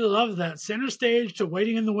 I love that. Center stage to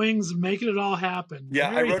waiting in the wings, making it all happen. Yeah,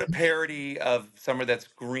 I Very wrote a parody of Summer That's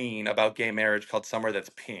Green about gay marriage called Summer That's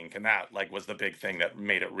Pink, and that like was the big thing that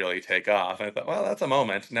made it really take off. And I thought, well, that's a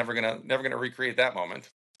moment. Never gonna recreate that moment.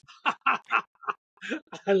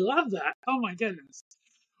 I love that. Oh my goodness.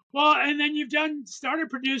 Well, and then started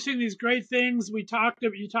producing these great things. You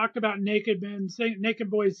talked about Naked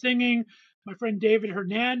Boys Singing. My friend David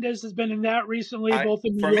Hernandez has been in that recently, I both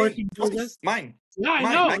in New For York me, and Vegas. twice. Mine. Yeah, I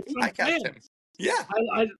Mine. know. I, That's what I I'm cast saying. him.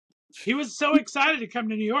 Yeah. He was so excited to come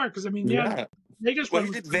to New York because I mean, yeah, Yeah. Vegas Well, one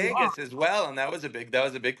he was did pretty long. Vegas as well, and that was a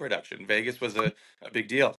big production. Vegas was a big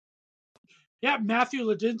deal. Yeah, Matthew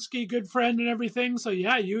Ladinsky, good friend and everything. So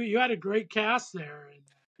yeah, you had a great cast there.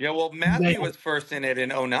 Yeah, well, In Matthew Vegas. was first in it in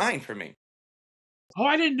 '09 for me. Oh,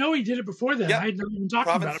 I didn't know he did it before then. I Yep. had not even talked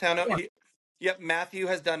about it Provincetown. before. Yep, Matthew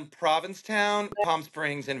has done Provincetown, Palm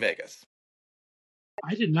Springs, and Vegas.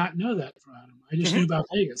 I did not know that from him. I just Hmm. knew about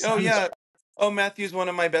Vegas. Oh yeah. Oh, Matthew's one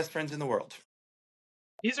of my best friends in the world.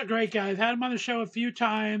 He's a great guy. I've had him on the show a few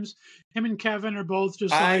times. Him and Kevin are both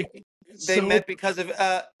just I like They so. met because of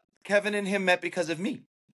Kevin and him met because of me.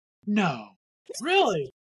 No,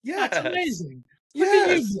 really, that's Yes. amazing. Look at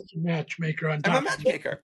you, Yes. Mr. Matchmaker, on I'm a top of it.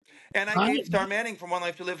 matchmaker. And I I, dated Star Manning from One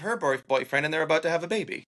Life to Live, her boyfriend, and they're about to have a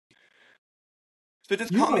baby. So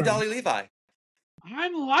just you call me are. Dolly Levi.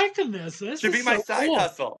 I'm liking this. This Should be is my so side cool.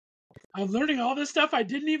 hustle. I'm learning all this stuff I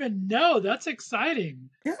didn't even know. That's exciting.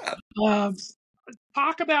 Yeah. Um,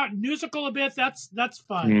 Talk about musical a bit. That's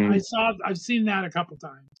fun. Mm. I've seen that a couple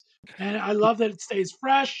times, and I love that it stays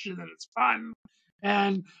fresh and that it's fun,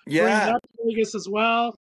 and bringing it Yeah. up to Vegas as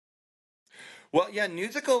well. Well, yeah,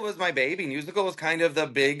 musical was my baby. Musical was kind of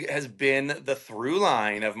has been the through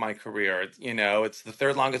line of my career. It's the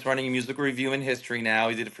third longest running music review in history now.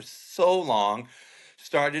 We did it for so long.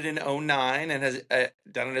 Started in '09 and has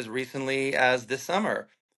done it as recently as this summer.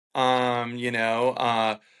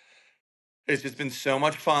 It's just been so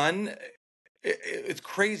much fun. It's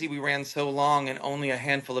crazy we ran so long and only a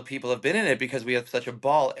handful of people have been in it because we had such a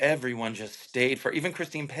ball. Everyone just stayed even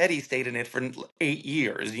Christine Petty stayed in it for 8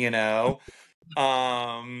 years. And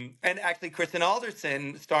actually, Kristen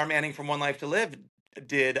Alderson, Star Manning from One Life to Live,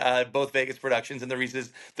 did both Vegas productions and the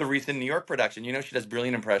recent New York production. She does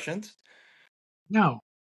brilliant impressions. No,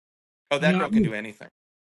 Oh, I that know. girl can do anything.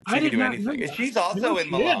 I She can did do not know anything. And that. she's I know also in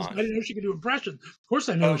she is. I Milan. didn't know she could do impressions. Of course,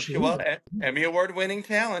 I know Oh, she well, is. Emmy Award-winning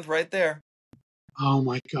talent right there. Oh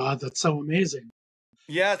my God, that's so amazing.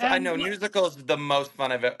 Yes, I And know. Musicals the most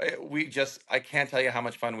fun I've ever. I can't tell you how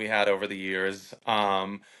much fun we had over the years.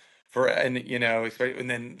 And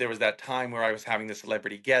then there was that time where I was having the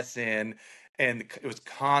celebrity guests in, and it was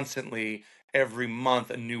constantly every month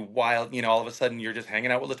a new wild. All of a sudden you're just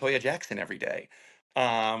hanging out with Latoya Jackson every day.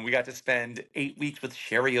 We got to spend 8 weeks with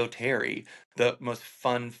Sherry O'Terry, the most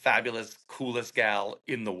fun, fabulous, coolest gal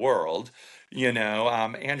in the world.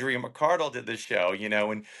 Andrea McCardle did the show.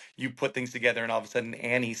 And you put things together and all of a sudden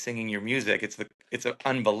Annie's singing your music. It's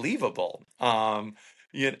unbelievable. Carson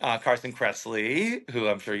Kressley, who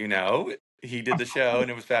I'm sure you know, he did the show and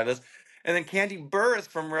it was fabulous. And then Candy Burris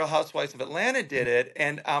from Real Housewives of Atlanta did it,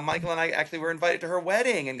 and Michael and I actually were invited to her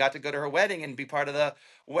wedding and got to go to her wedding and be part of the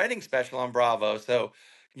wedding special on Bravo. So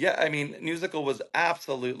yeah, I mean, musical was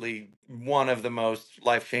absolutely one of the most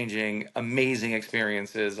life-changing, amazing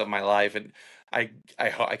experiences of my life, and I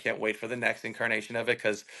can't wait for the next incarnation of it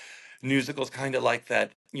because musicals kind of like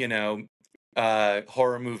that,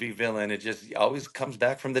 horror movie villain. It just always comes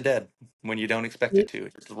back from the dead when you don't expect it to.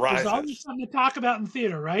 It just there's always rises. something to talk about in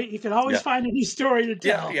theater, right? You can always Yeah, find a new story to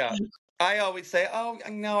yeah, tell. yeah. I always say, "Oh,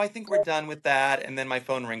 no, I think we're done with that," and then my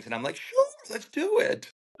phone rings, and I'm like, "Sure, let's do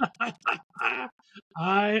it."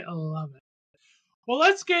 I love it. Well,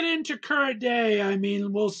 let's get into current day. I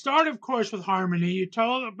mean, we'll start, of course, with Harmony. You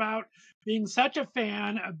told about being such a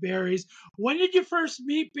fan of Barry's. When did you first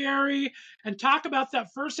meet Barry? And talk about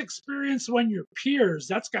that first experience when you're peers.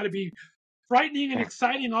 That's got to be frightening and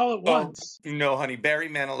exciting all at Oh once. no, honey, Barry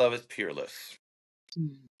Manilow is peerless,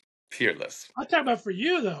 Hmm. peerless. I'll talk about for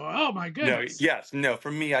you, though. Oh, my No, goodness. yes, no.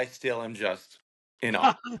 For me, I still am just in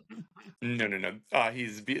awe. No, no, no.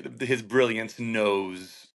 His brilliance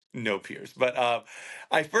knows no peers. But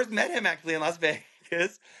I first met him actually in Las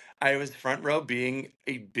Vegas. I was front row being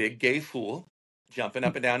a big gay fool, jumping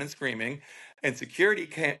up and down and screaming. And security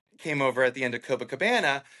came over at the end of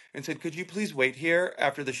Copacabana and said, "Could you please wait here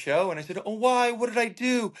after the show?" And I said, "Oh, why? What did I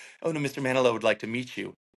do?" "Oh, no, Mr. Manilow would like to meet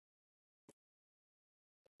you."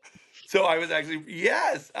 So I was actually,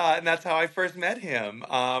 yes, and that's how I first met him.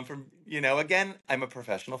 Again, I'm a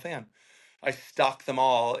professional fan. I stalk them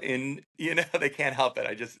all in, they can't help it.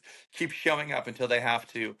 I just keep showing up until they have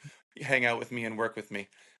to hang out with me and work with me.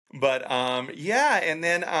 But yeah, and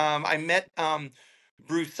then I met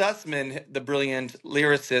Bruce Sussman, the brilliant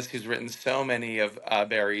lyricist who's written so many of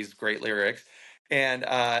Barry's great lyrics, and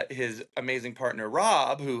his amazing partner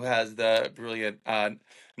Rob, who has the brilliant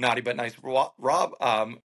Naughty But Nice Rob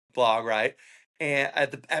blog, right? And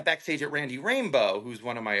at backstage at Randy Rainbow, who's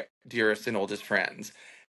one of my dearest and oldest friends,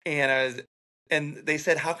 and they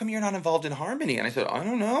said, "How come you're not involved in Harmony?" And I said, "I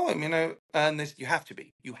don't know. I mean, and they said, you have to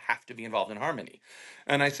be. You have to be involved in Harmony."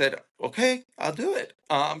 And I said, "Okay, I'll do it.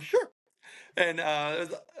 Sure." And it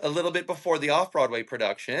was a little bit before the off-Broadway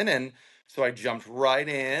production, and so I jumped right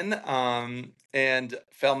in and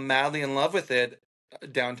fell madly in love with it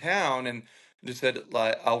downtown, and just said,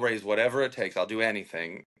 like, "I'll raise whatever it takes. I'll do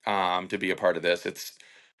anything to be a part of this." It's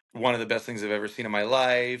one of the best things I've ever seen in my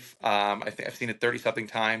life. I think I've seen it 30 something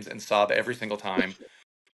times and sob every single time.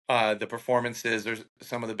 The performances are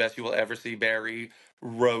some of the best you will ever see. Barry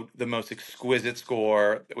wrote the most exquisite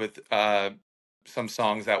score with some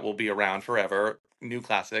songs that will be around forever, new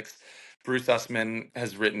classics. Bruce Sussman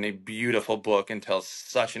has written a beautiful book and tells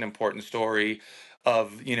such an important story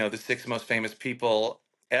of, the six most famous people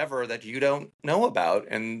ever that you don't know about.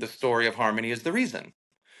 And the story of Harmony is the reason.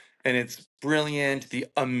 And it's brilliant. The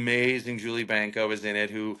amazing Julie Banco is in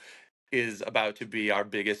it, who is about to be our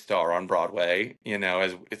biggest star on Broadway.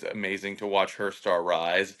 As it's amazing to watch her star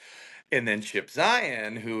rise. And then Chip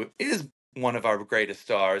Zien, who is one of our greatest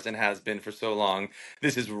stars and has been for so long.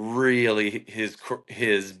 This is really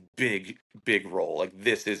his big role. Like,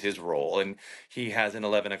 this is his role, and he has an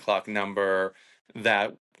 11 o'clock number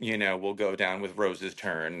that will go down with Rose's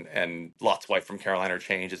Turn and Lot's Wife from Caroline or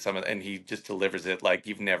Change and he just delivers it like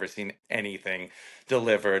you've never seen anything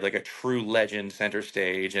delivered, like a true legend center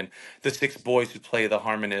stage. And the six boys who play the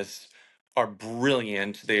harmonists are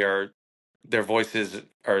brilliant. Their voices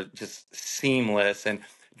are just seamless. And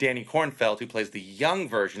Danny Kornfeld, who plays the young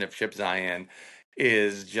version of Chip Zien,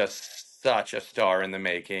 is just such a star in the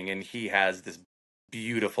making. And he has this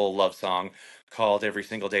beautiful love song called Every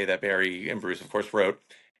Single Day that Barry and Bruce, of course, wrote,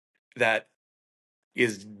 that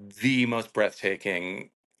is the most breathtaking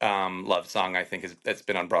love song I think that's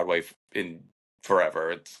been on Broadway in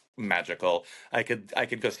forever. It's magical. I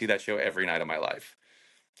could go see that show every night of my life.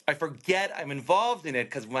 I forget I'm involved in it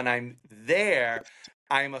because when I'm there,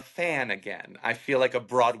 I'm a fan again. I feel like a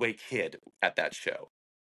Broadway kid at that show.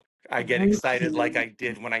 I get excited like I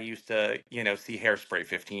did when I used to, see Hairspray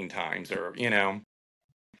 15 times or. I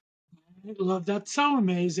love that. So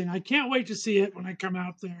amazing. I can't wait to see it when I come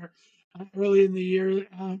out there early in the year.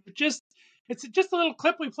 It's just a little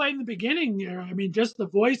clip we played in the beginning there. I mean, just the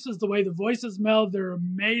voices, the way the voices meld, they're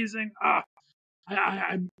amazing.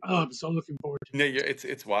 I'm so looking forward to No, it.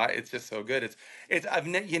 it's why it's just so good.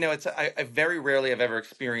 I very rarely have ever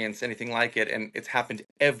experienced anything like it, and it's happened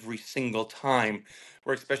every single time.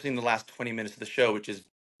 Where especially in the last 20 minutes of the show, which is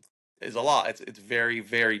a lot. It's very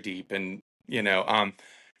very deep, and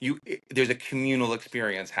there's a communal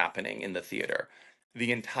experience happening in the theater.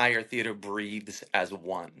 The entire theater breathes as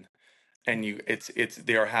one, and you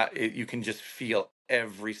can just feel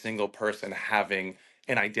every single person having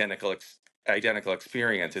an identical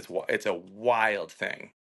experience. It's a wild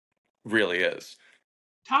thing, really is.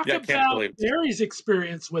 Talk Yeah, I can't about believe. Barry's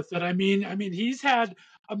experience with it. I mean, he's had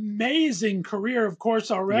amazing career, of course,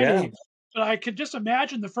 Yeah. already. But I could just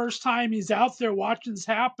imagine the first time he's out there watching this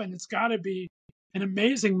happen. It's got to be an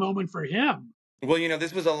amazing moment for him. Well,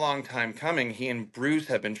 this was a long time coming. He and Bruce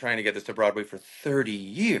have been trying to get this to Broadway for 30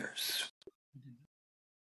 years.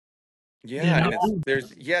 You Yeah, know, and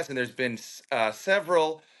there's been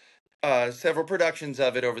several productions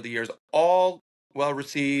of it over the years, all well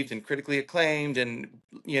received and critically acclaimed, and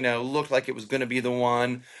looked like it was going to be the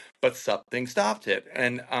one, but something stopped it.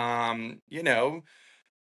 And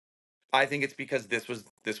I think it's because this was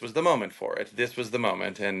the moment for it. This was the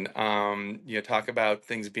moment, and talk about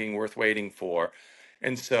things being worth waiting for.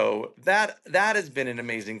 And so that has been an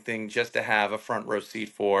amazing thing just to have a front row seat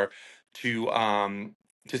for,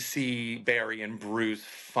 to see Barry and Bruce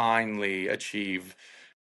finally achieve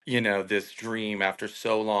this dream after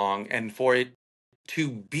so long, and for it to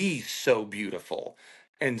be so beautiful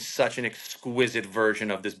and such an exquisite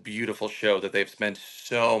version of this beautiful show that they've spent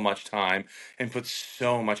so much time and put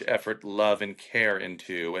so much effort, love, and care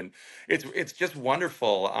into. And it's just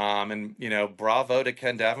wonderful. And bravo to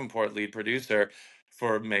Ken Davenport, lead producer,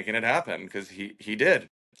 for making it happen, because he did.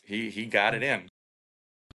 He got it in.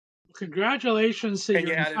 congratulations to And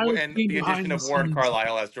your yeah, entire and team the addition behind the of Warren scenes.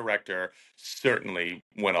 Carlyle as director certainly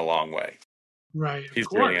went a long way. Right, of He's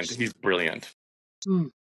brilliant. course. He's brilliant. Mm.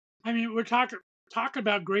 I mean, we're talking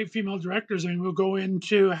about great female directors. I mean, we'll go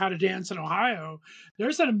into How to Dance in Ohio.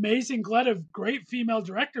 There's an amazing glut of great female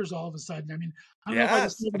directors all of a sudden. I mean, I don't know if I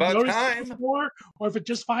just Yes, haven't about noticed it time. before or if it's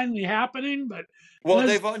just finally happening, but Well,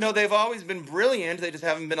 there's they've always been brilliant. They just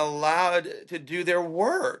haven't been allowed to do their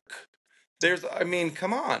work. I mean,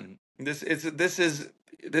 come on. It's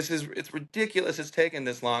ridiculous it's taken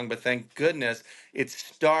this long, but thank goodness it's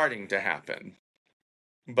starting to happen.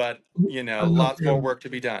 But, I love lots more hearing work to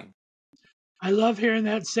be done. I love hearing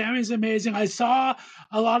that. Sammy's amazing. I saw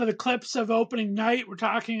a lot of the clips of opening night. We're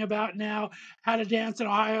talking about now How to Dance in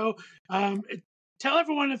Ohio. Tell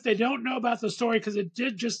everyone if they don't know about the story, because it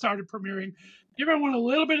did just started premiering. Give everyone a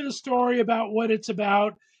little bit of the story about what it's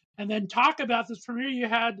about, and then talk about this premiere. You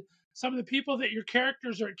had some of the people that your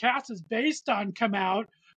characters or cast is based on come out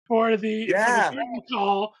for the Yeah. curtain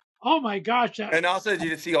call. Oh my gosh! And also, did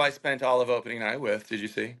you see who I spent all of opening night with? Did you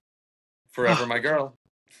see? Forever Oh, My Girl.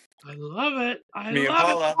 I love it. I Me and love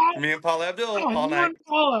it. Paula. Me and Paula Abdul Oh, all you night. and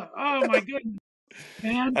Paula. Oh my goodness.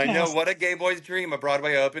 I know, Fantastic. what a gay boy's dream, a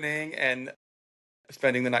Broadway opening and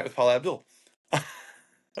spending the night with Paula Abdul.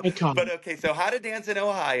 But Iconic. okay, so How to Dance in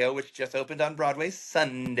Ohio, which just opened on Broadway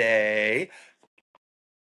Sunday,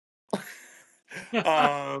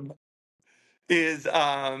 um, is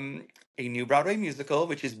a new Broadway musical,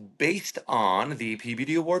 which is based on the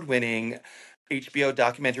PBD Award winning HBO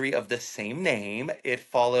documentary of the same name. It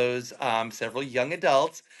follows several young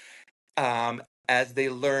adults as they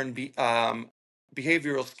learn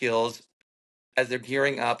behavioral skills as they're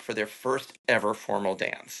gearing up for their first ever formal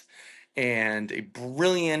dance. And a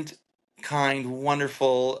brilliant, kind,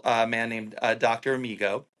 wonderful man named Dr.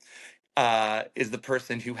 Amigo is the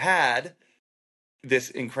person who had this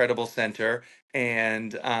incredible center.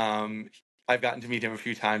 And I've gotten to meet him a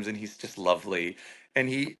few times, and he's just lovely. And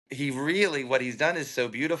he really, what he's done is so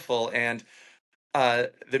beautiful. And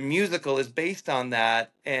the musical is based on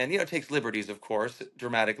that, and takes liberties, of course,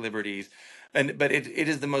 dramatic liberties, but it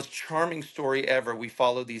is the most charming story ever. We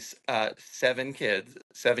follow these seven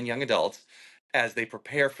young adults, as they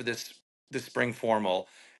prepare for this spring formal,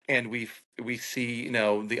 and we see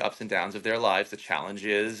the ups and downs of their lives, the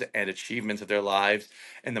challenges and achievements of their lives,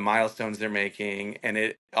 and the milestones they're making, and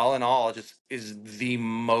it all in all just is the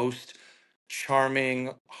most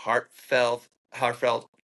charming, heartfelt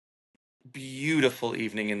beautiful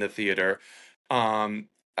evening in the theater.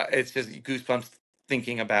 It's just goosebumps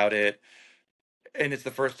thinking about it. And it's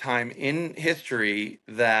the first time in history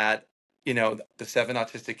that, the seven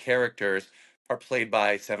autistic characters are played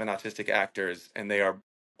by seven autistic actors, and they are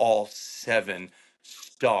all seven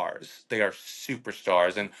stars. They are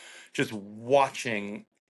superstars. And just watching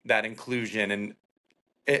that inclusion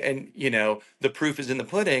and the proof is in the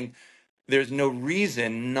pudding. There's no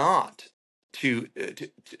reason not to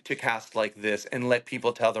cast like this and let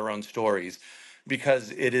people tell their own stories,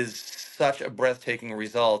 because it is such a breathtaking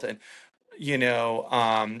result. And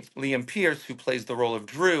Liam Pierce, who plays the role of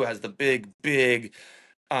Drew, has the big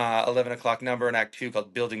 11 o'clock number in Act Two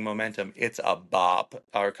called Building Momentum. It's a bop.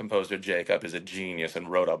 Our composer Jacob is a genius and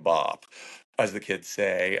wrote a bop, as the kids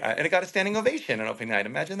say. And it got a standing ovation on opening night.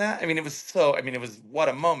 Imagine that. It was what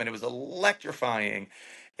a moment. It was electrifying.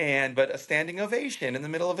 But a standing ovation in the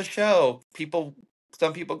middle of a show.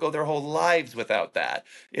 Some people go their whole lives without that.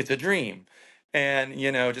 It's a dream. And,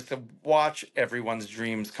 just to watch everyone's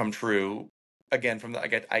dreams come true again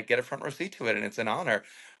I get a front row seat to it, and it's an honor.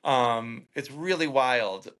 It's really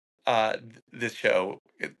wild. This show,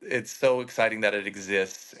 it's so exciting that it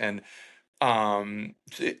exists, and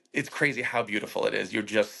it's crazy how beautiful it is.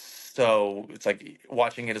 It's like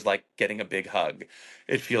watching it is like getting a big hug.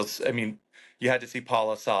 It feels, you had to see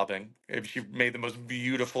Paula sobbing. She made the most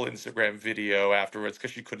beautiful Instagram video afterwards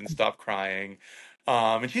because she couldn't stop crying.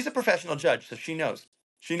 And she's a professional judge, so she knows.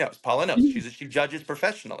 She knows. Paula knows. She judges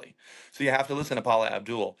professionally, so you have to listen to Paula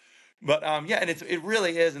Abdul. But yeah, and it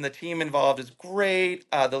really is, and the team involved is great.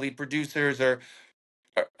 The lead producers are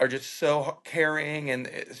just so caring, and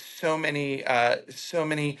so many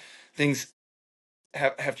things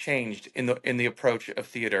have changed in the approach of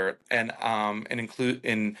theater, and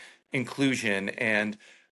inclusion. And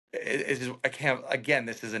it is, I can't, again,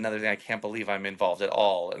 this is another thing, I can't believe I'm involved at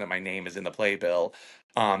all and that my name is in the playbill.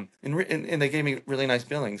 And they gave me really nice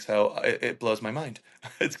billing, so it blows my mind.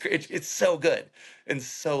 It's great. It's so good and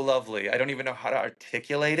so lovely. I don't even know how to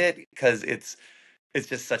articulate it, because it's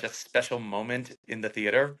just such a special moment in the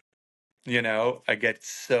theater. I get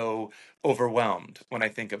so overwhelmed when I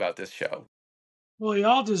think about this show. Well, you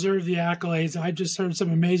all deserve the accolades. I just heard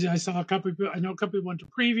some amazing. I saw a couple. I know a couple people went to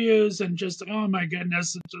previews, and just, oh my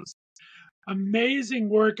goodness, it's just amazing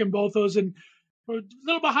work in both those. And we're a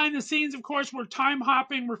little behind the scenes, of course. We're time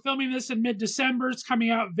hopping. We're filming this in mid-December. It's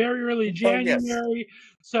coming out very early Oh, yes. January.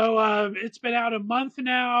 So it's been out a month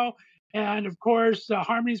now. And of course,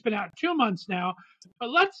 Harmony's been out 2 months now.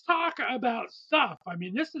 But let's talk about Suff. I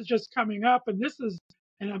mean, this is just coming up, and this is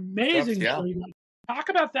an Stuff, amazing yeah. show. Talk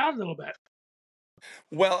about that a little bit.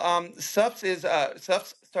 Well, Suffs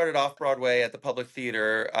started off Broadway at the Public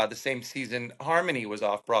Theater the same season Harmony was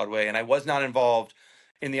off Broadway, and I was not involved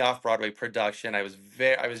in the off Broadway production. I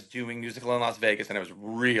was doing musical in Las Vegas, and I was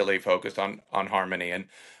really focused on Harmony.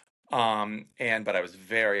 But I was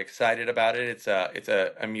very excited about it. It's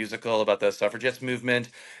a musical about the suffragettes movement,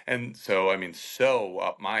 and so, so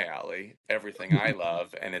up my alley. Everything I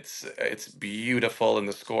love, and it's beautiful, and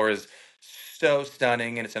the score is so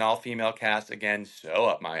stunning, and it's an all-female cast, again, so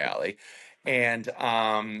up my alley. And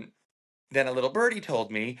then a little birdie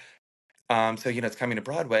told me, so it's coming to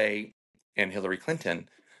Broadway, and Hilary Clinton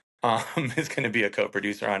is going to be a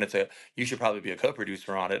co-producer on it. So you should probably be a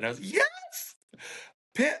co-producer on it. And I was, yes.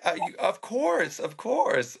 Of course, of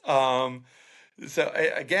course.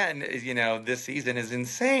 Again, this season is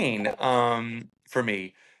insane for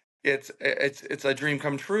me. It's a dream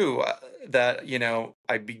come true, that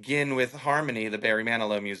I begin with Harmony, the Barry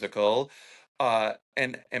Manilow musical,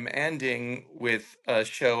 and am ending with a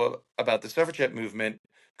show about the suffragette movement,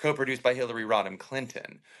 co-produced by Hillary Rodham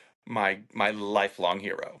Clinton, my lifelong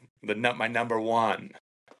hero, my number one.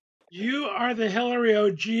 You are the Hillary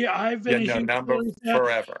OG. I've been Yeah, a no, huge number Hillary fan.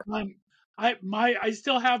 forever. I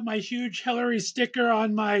still have my huge Hillary sticker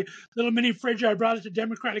on my little mini fridge. I brought it to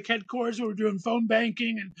Democratic headquarters. We were doing phone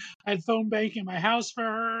banking, and I had phone banking in my house for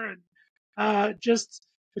her. And just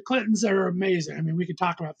the Clintons are amazing. I mean, we could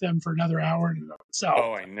talk about them for another hour in and of itself.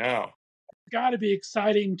 Oh, I know. Got to be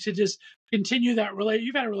exciting to just continue that relate.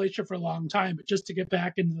 You've had a relationship for a long time, but just to get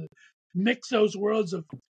back into mix those worlds of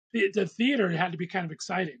the theater, it had to be kind of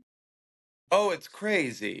exciting. Oh, it's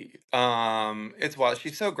crazy. It's wild.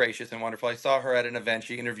 She's so gracious and wonderful. I saw her at an event.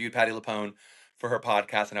 She interviewed Patti LuPone for her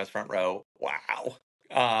podcast, and I was front row. Wow.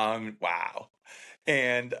 Wow.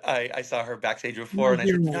 And I saw her backstage before, My and I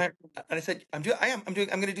said, hero. and I said, I'm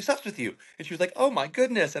going to do subs with you. And she was like, oh my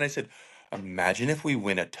goodness. And I said, imagine if we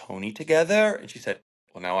win a Tony together. And she said,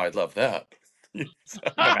 well, now I'd love that. So,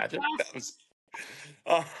 imagine.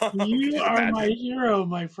 You Could you are my imagine? hero,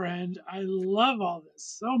 my friend. I love all this.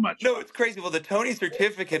 So much No, fun. it's crazy. Well, the Tony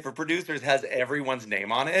certificate for producers has everyone's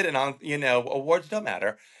name on it, and awards don't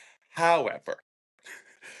matter. However,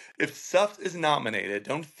 if Suff is nominated,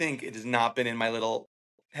 don't think it has not been in my little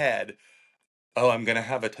head. Oh, I'm gonna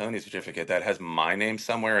have a Tony certificate that has my name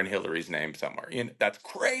somewhere and Hilary's name somewhere. That's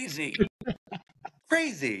crazy.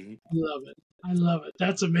 Crazy. I love it. I love it.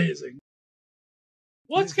 That's amazing.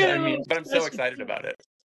 Let's get I a little mean, but I'm so special. excited about it.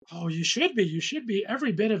 Oh, you should be. You should be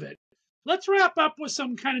every bit of it. Let's wrap up with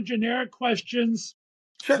some kind of generic questions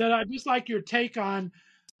Sure. that I'd just like your take on.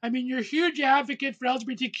 I mean, you're a huge advocate for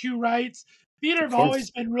LGBTQ rights. Theater Of have course.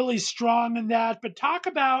 always been really strong in that, but talk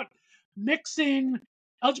about mixing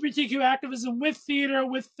LGBTQ activism with theater,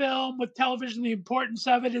 with film, with television. The importance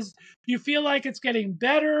of it is. Do you feel like it's getting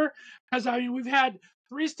better? Because I mean, we've had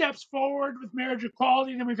 3 steps forward with marriage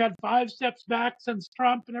equality, then we've had 5 steps back since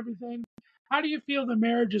Trump and everything. How do you feel the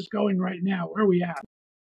marriage is going right now? Where are we at?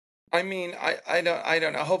 I mean, I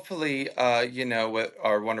don't know. Hopefully, what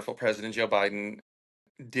our wonderful President Joe Biden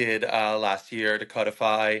did last year to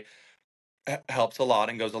codify helps a lot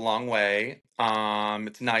and goes a long way.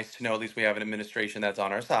 It's nice to know at least we have an administration that's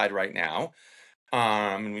on our side right now.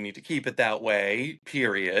 And we need to keep it that way.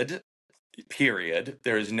 Period. Period.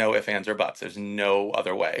 There is no ifs, ands, or buts. There's no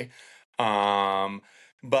other way. Um,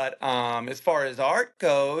 but as far as art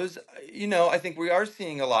goes, I think we are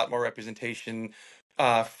seeing a lot more representation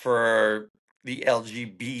for the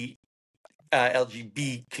LGB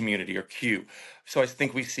community or Q. So I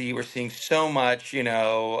think we're seeing so much,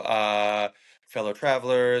 fellow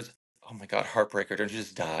travelers. Oh my God, heartbreaker! Don't you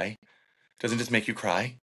just die? Doesn't it just make you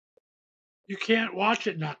cry? You can't watch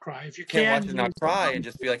it and not cry. If you Can't can, watch it and not you cry and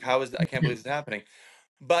just be like, I can't believe this is happening.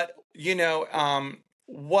 But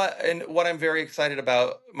what I'm very excited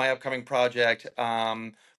about my upcoming project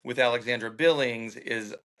with Alexandra Billings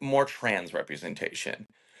is more trans representation.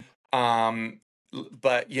 Um,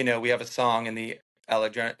 but we have a song in the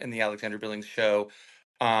Alexandra Billings show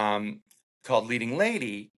called "Leading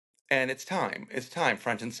Lady," and it's time. It's time,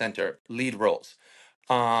 front and center, lead roles.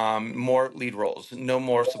 More lead roles, no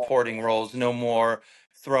more supporting roles, no more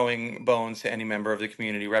throwing bones to any member of the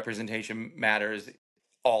community. Representation matters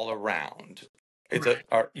all around. It's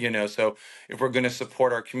right. so if we're going to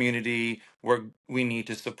support our community, we need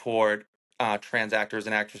to support trans actors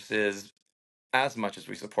and actresses as much as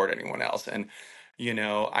we support anyone else. And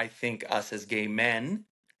I think us as gay men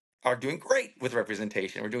are doing great with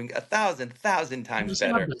representation. We're doing a thousand times Just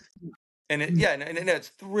love better. that. And and it's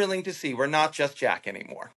thrilling to see we're not just Jack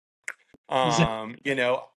anymore. Exactly.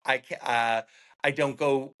 I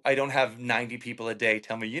don't have 90 people a day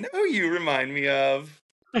tell me, who you remind me of.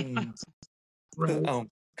 Mm, Right. oh,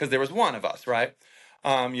 because there was one of us, right?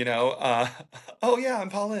 Oh yeah, I'm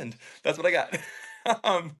Paul Lind. That's what I got.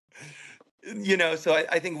 um, so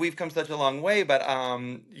I think we've come such a long way, but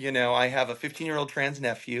I have a 15-year-old trans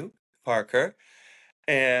nephew, Parker,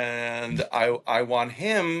 and I want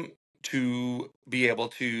him to be able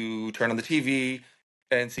to turn on the TV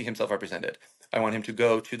and see himself represented. I want him to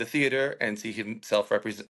go to the theater and see himself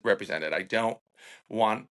represented. I don't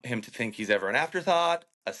want him to think he's ever an afterthought,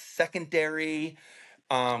 a secondary.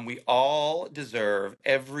 We all deserve,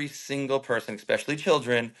 every single person, especially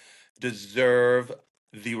children, deserve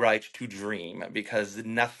the right to dream because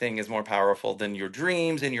nothing is more powerful than your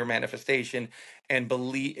dreams and your manifestation and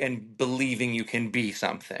believing you can be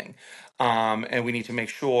something. And we need to make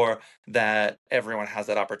sure that everyone has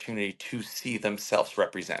that opportunity to see themselves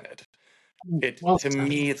represented. Well To said.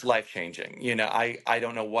 me it's life changing. I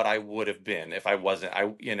don't know what I would have been if I wasn't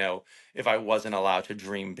allowed to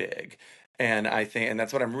dream big. And I think and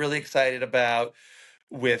that's what I'm really excited about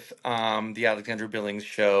with the Alexandra Billings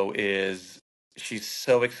show is she's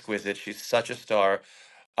so exquisite. She's such a star.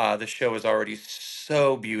 The show is already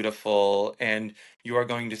so beautiful, and you are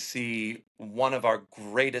going to see one of our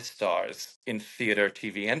greatest stars in theater,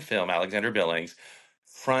 TV, and film, Alexandra Billings,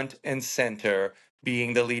 front and center,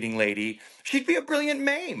 being the leading lady. She'd be a brilliant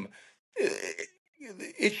mame.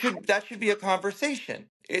 That should be a conversation.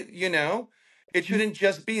 It shouldn't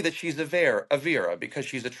just be that she's a Vera because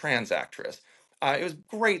she's a trans actress. It was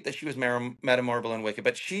great that she was Madame Marble and Wicked,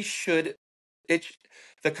 but she should. It sh-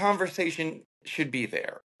 the conversation should be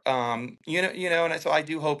there. So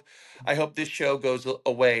I hope this show goes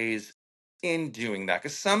a ways in doing that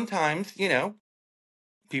because sometimes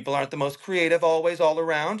people aren't the most creative always all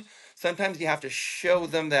around. Sometimes you have to show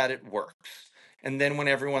them that it works. And then when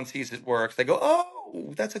everyone sees it works, they go,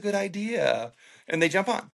 "Oh, that's a good idea." And they jump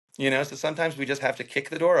on. So sometimes we just have to kick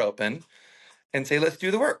the door open and say, "Let's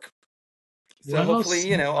do the work." So Well hopefully,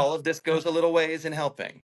 said. all of this goes a little ways in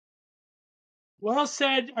helping. Well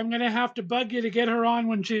said. I'm going to have to bug you to get her on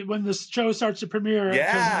when the show starts to premiere, because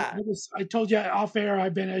Yeah. I told you off air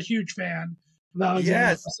I've been a huge fan of Alexandra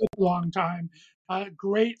Yes. for such a long time.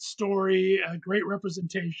 Great story, great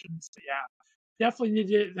representation. So yeah, definitely need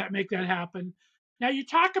to make that happen. Now you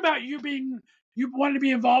talk about you want to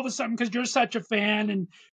be involved with something because you're such a fan, and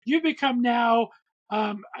you become now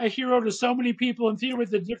a hero to so many people in theater with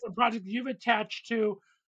the different projects you've attached to.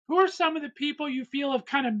 Who are some of the people you feel have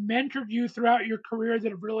kind of mentored you throughout your career that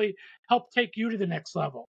have really helped take you to the next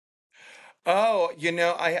level? Oh,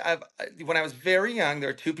 when I was very young, there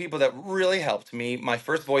are two people that really helped me. My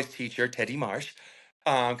first voice teacher, Teddy Marsh,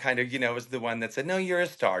 kind of, was the one that said, "No, you're a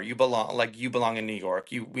star. You belong in New York.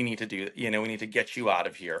 We need to we need to get you out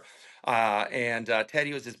of here." And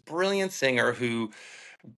Teddy was this brilliant singer who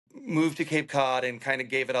moved to Cape Cod and kind of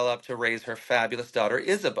gave it all up to raise her fabulous daughter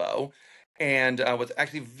Isabeau. And what's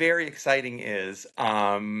actually very exciting is,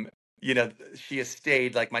 she has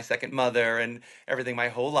stayed like my second mother and everything my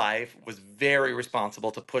whole life. Was very responsible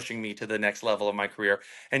to pushing me to the next level of my career.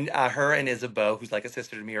 And her and Isabeau, who's like a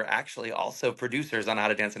sister to me, are actually also producers on How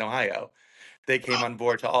to Dance in Ohio. They came on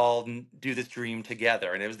board to all do this dream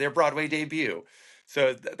together, and it was their Broadway debut.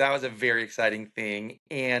 So that was a very exciting thing.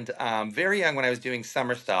 And very young, when I was doing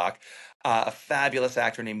summer stock, a fabulous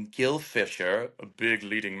actor named Gil Fisher, a big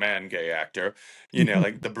leading man gay actor,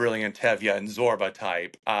 like the brilliant Tevye and Zorba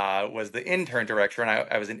type, was the intern director. And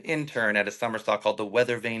I was an intern at a summer stock called the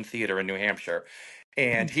Weather Vane Theater in New Hampshire.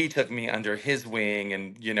 And he took me under his wing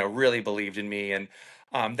and, really believed in me. And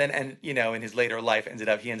in his later life,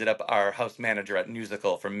 he ended up our house manager at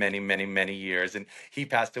Musical for many, many, many years. And he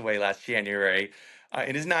passed away last January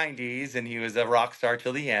in his 90s, and he was a rock star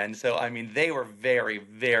till the end. So, I mean, they were very,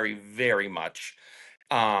 very, very much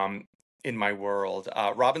um, in my world.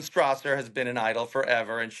 Robin Strasser has been an idol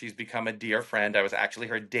forever, and she's become a dear friend. I was actually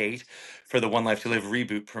her date for the One Life to Live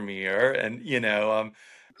reboot premiere, and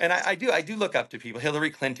I do look up to people.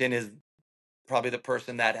 Hilary Clinton is probably the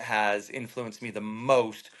person that has influenced me the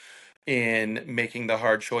most in making the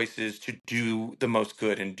hard choices to do the most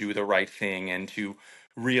good and do the right thing and to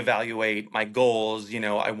reevaluate my goals.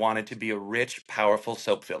 I wanted to be a rich, powerful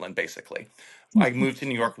soap villain, basically. I moved to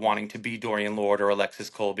New York wanting to be Dorian Lord or Alexis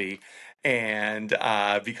Colby. And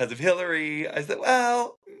because of Hillary, I said,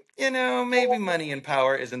 well, maybe money and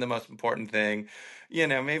power isn't the most important thing.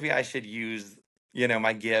 Maybe I should use,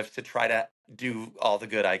 my gift to try to do all the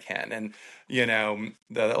good I can. And,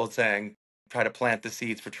 the old saying, try to plant the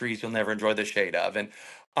seeds for trees you'll never enjoy the shade of. And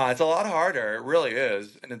it's a lot harder, it really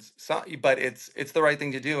is, and but it's the right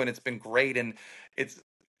thing to do, and it's been great. And it's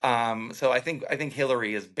so I think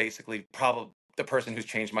Hillary is basically probably the person who's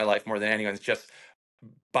changed my life more than anyone. It's just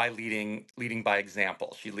by leading by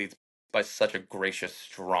example. She leads by such a gracious,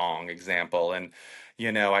 strong example. And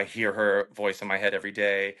I hear her voice in my head every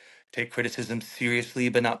day. Take criticism seriously,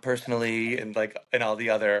 but not personally, and all the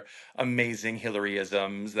other amazing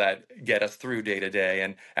Hillaryisms that get us through day to day.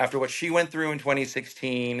 And after what she went through in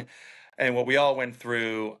 2016, and what we all went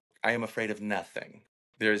through, I am afraid of nothing.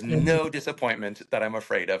 There is no disappointment that I'm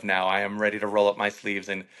afraid of now. I am ready to roll up my sleeves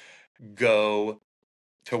and go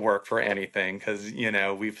to work for anything, because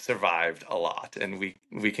we've survived a lot, and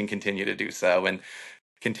we can continue to do so and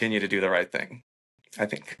continue to do the right thing, I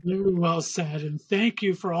think. Very well said, and thank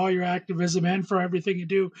you for all your activism and for everything you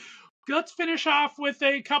do. Let's finish off with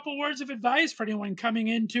a couple words of advice for anyone coming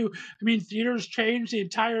into. I mean, theater's changed, the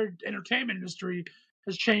entire entertainment industry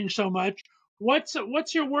has changed so much. What's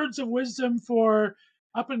your words of wisdom for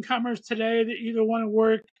up and comers today that either want to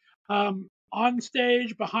work on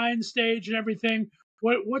stage, behind stage, and everything?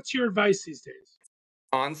 What's your advice these days?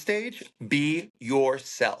 On stage, be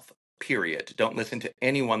yourself, period. Don't listen to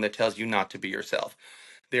anyone that tells you not to be yourself.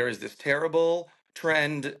 There is this terrible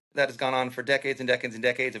trend that has gone on for decades and decades and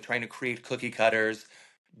decades of trying to create cookie cutters.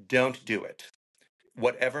 Don't do it.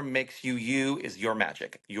 Whatever makes you you is your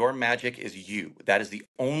magic. Your magic is you. That is the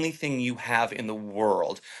only thing you have in the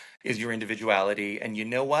world, is your individuality. And you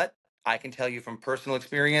know what? I can tell you from personal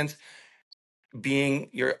experience, being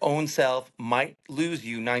your own self might lose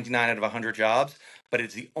you 99 out of 100 jobs, but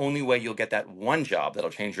it's the only way you'll get that one job that'll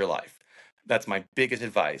change your life. That's my biggest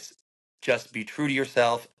advice. Just be true to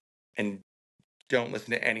yourself and don't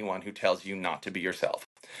listen to anyone who tells you not to be yourself.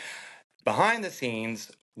 Behind the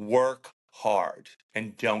scenes, work hard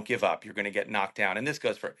and don't give up. You're going to get knocked down. And this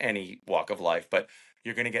goes for any walk of life, but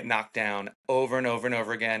you're going to get knocked down over and over and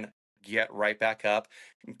over again. Get right back up,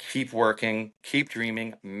 keep working, keep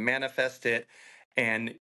dreaming, manifest it.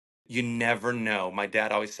 And you never know. My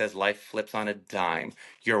dad always says life flips on a dime.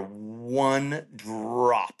 You're one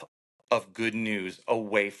drop of good news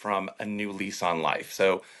away from a new lease on life.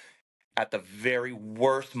 So at the very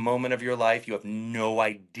worst moment of your life, you have no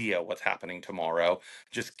idea what's happening tomorrow.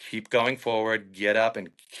 Just keep going forward, get up, and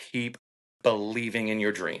keep believing in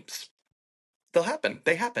your dreams. They'll happen.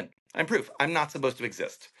 They happen. I'm proof. I'm not supposed to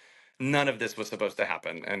exist. None of this was supposed to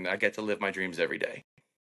happen, and I get to live my dreams every day.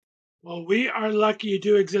 Well, we are lucky you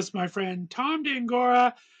do exist, my friend. Tom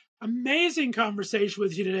D'Angora, amazing conversation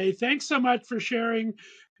with you today. Thanks so much for sharing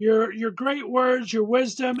your great words, your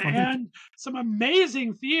wisdom, and some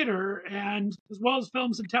amazing theater, and as well as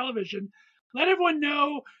films and television. Let everyone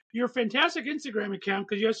know your fantastic Instagram account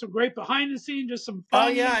because you have some great behind the scenes, just some fun.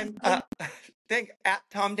 Oh yeah, I'm at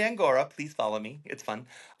Tom D'Angora. Please follow me. It's fun.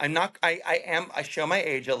 I'm not. I show my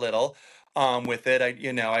age a little with it.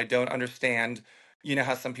 I don't understand. You know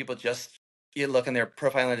how some people just you look in their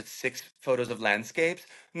profile and it's 6 photos of landscapes.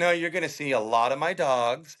 No, you're gonna see a lot of my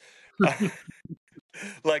dogs.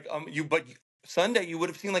 Like Sunday you would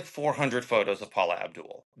have seen like 400 photos of Paula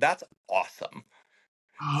Abdul. That's awesome.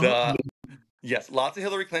 Oh, Yes, lots of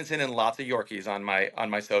Hilary Clinton and lots of Yorkies on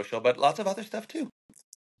my social, but lots of other stuff too.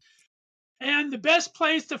 and the best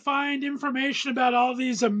place to find information about all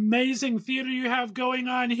these amazing theater you have going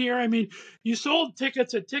on here. I mean, you sold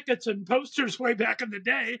tickets and posters way back in the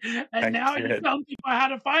day, and I now you're did. telling people how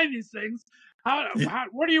to find these things.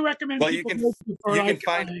 What do you recommend Well, you people can go to for you can like,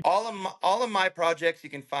 find all of my projects. You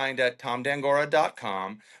can find at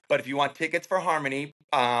tomdangora.com. But if you want tickets for Harmony,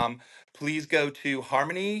 please go to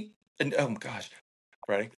Harmony. And oh gosh,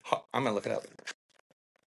 ready? I'm gonna look it up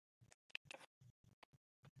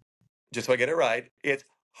just so I get it right. It's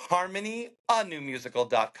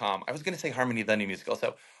harmonyanewmusical.com. I was gonna say Harmony the New Musical,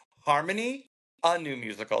 so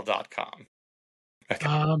harmonyanewmusical.com. Okay.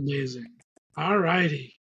 amazing. All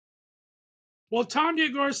righty. Well, Tom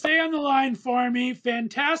D'Angora, stay on the line for me.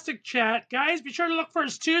 Fantastic chat. Guys, be sure to look for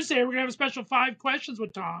us Tuesday. We're going to have a special 5 questions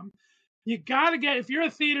with Tom. You got to if you're a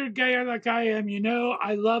theater guy like I am, you know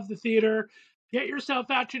I love the theater. Get yourself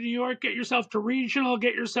out to New York, get yourself to regional,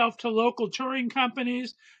 get yourself to local touring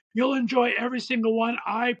companies. You'll enjoy every single one,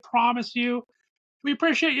 I promise you. We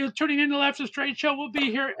appreciate you tuning in to Left of Str8 Show. We'll be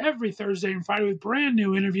here every Thursday and Friday with brand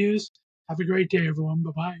new interviews. Have a great day, everyone.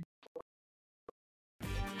 Bye-bye. All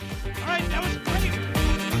right, that was great.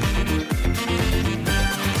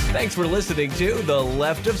 Thanks for listening to The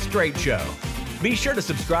Left of Str8 Show. Be sure to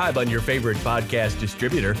subscribe on your favorite podcast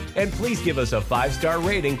distributor, and please give us a 5-star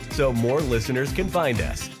rating so more listeners can find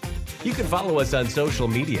us. You can follow us on social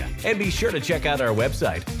media, and be sure to check out our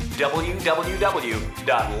website,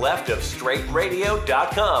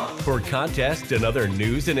 www.leftofstr8radio.com, for contests and other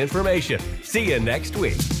news and information. See you next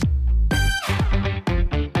week.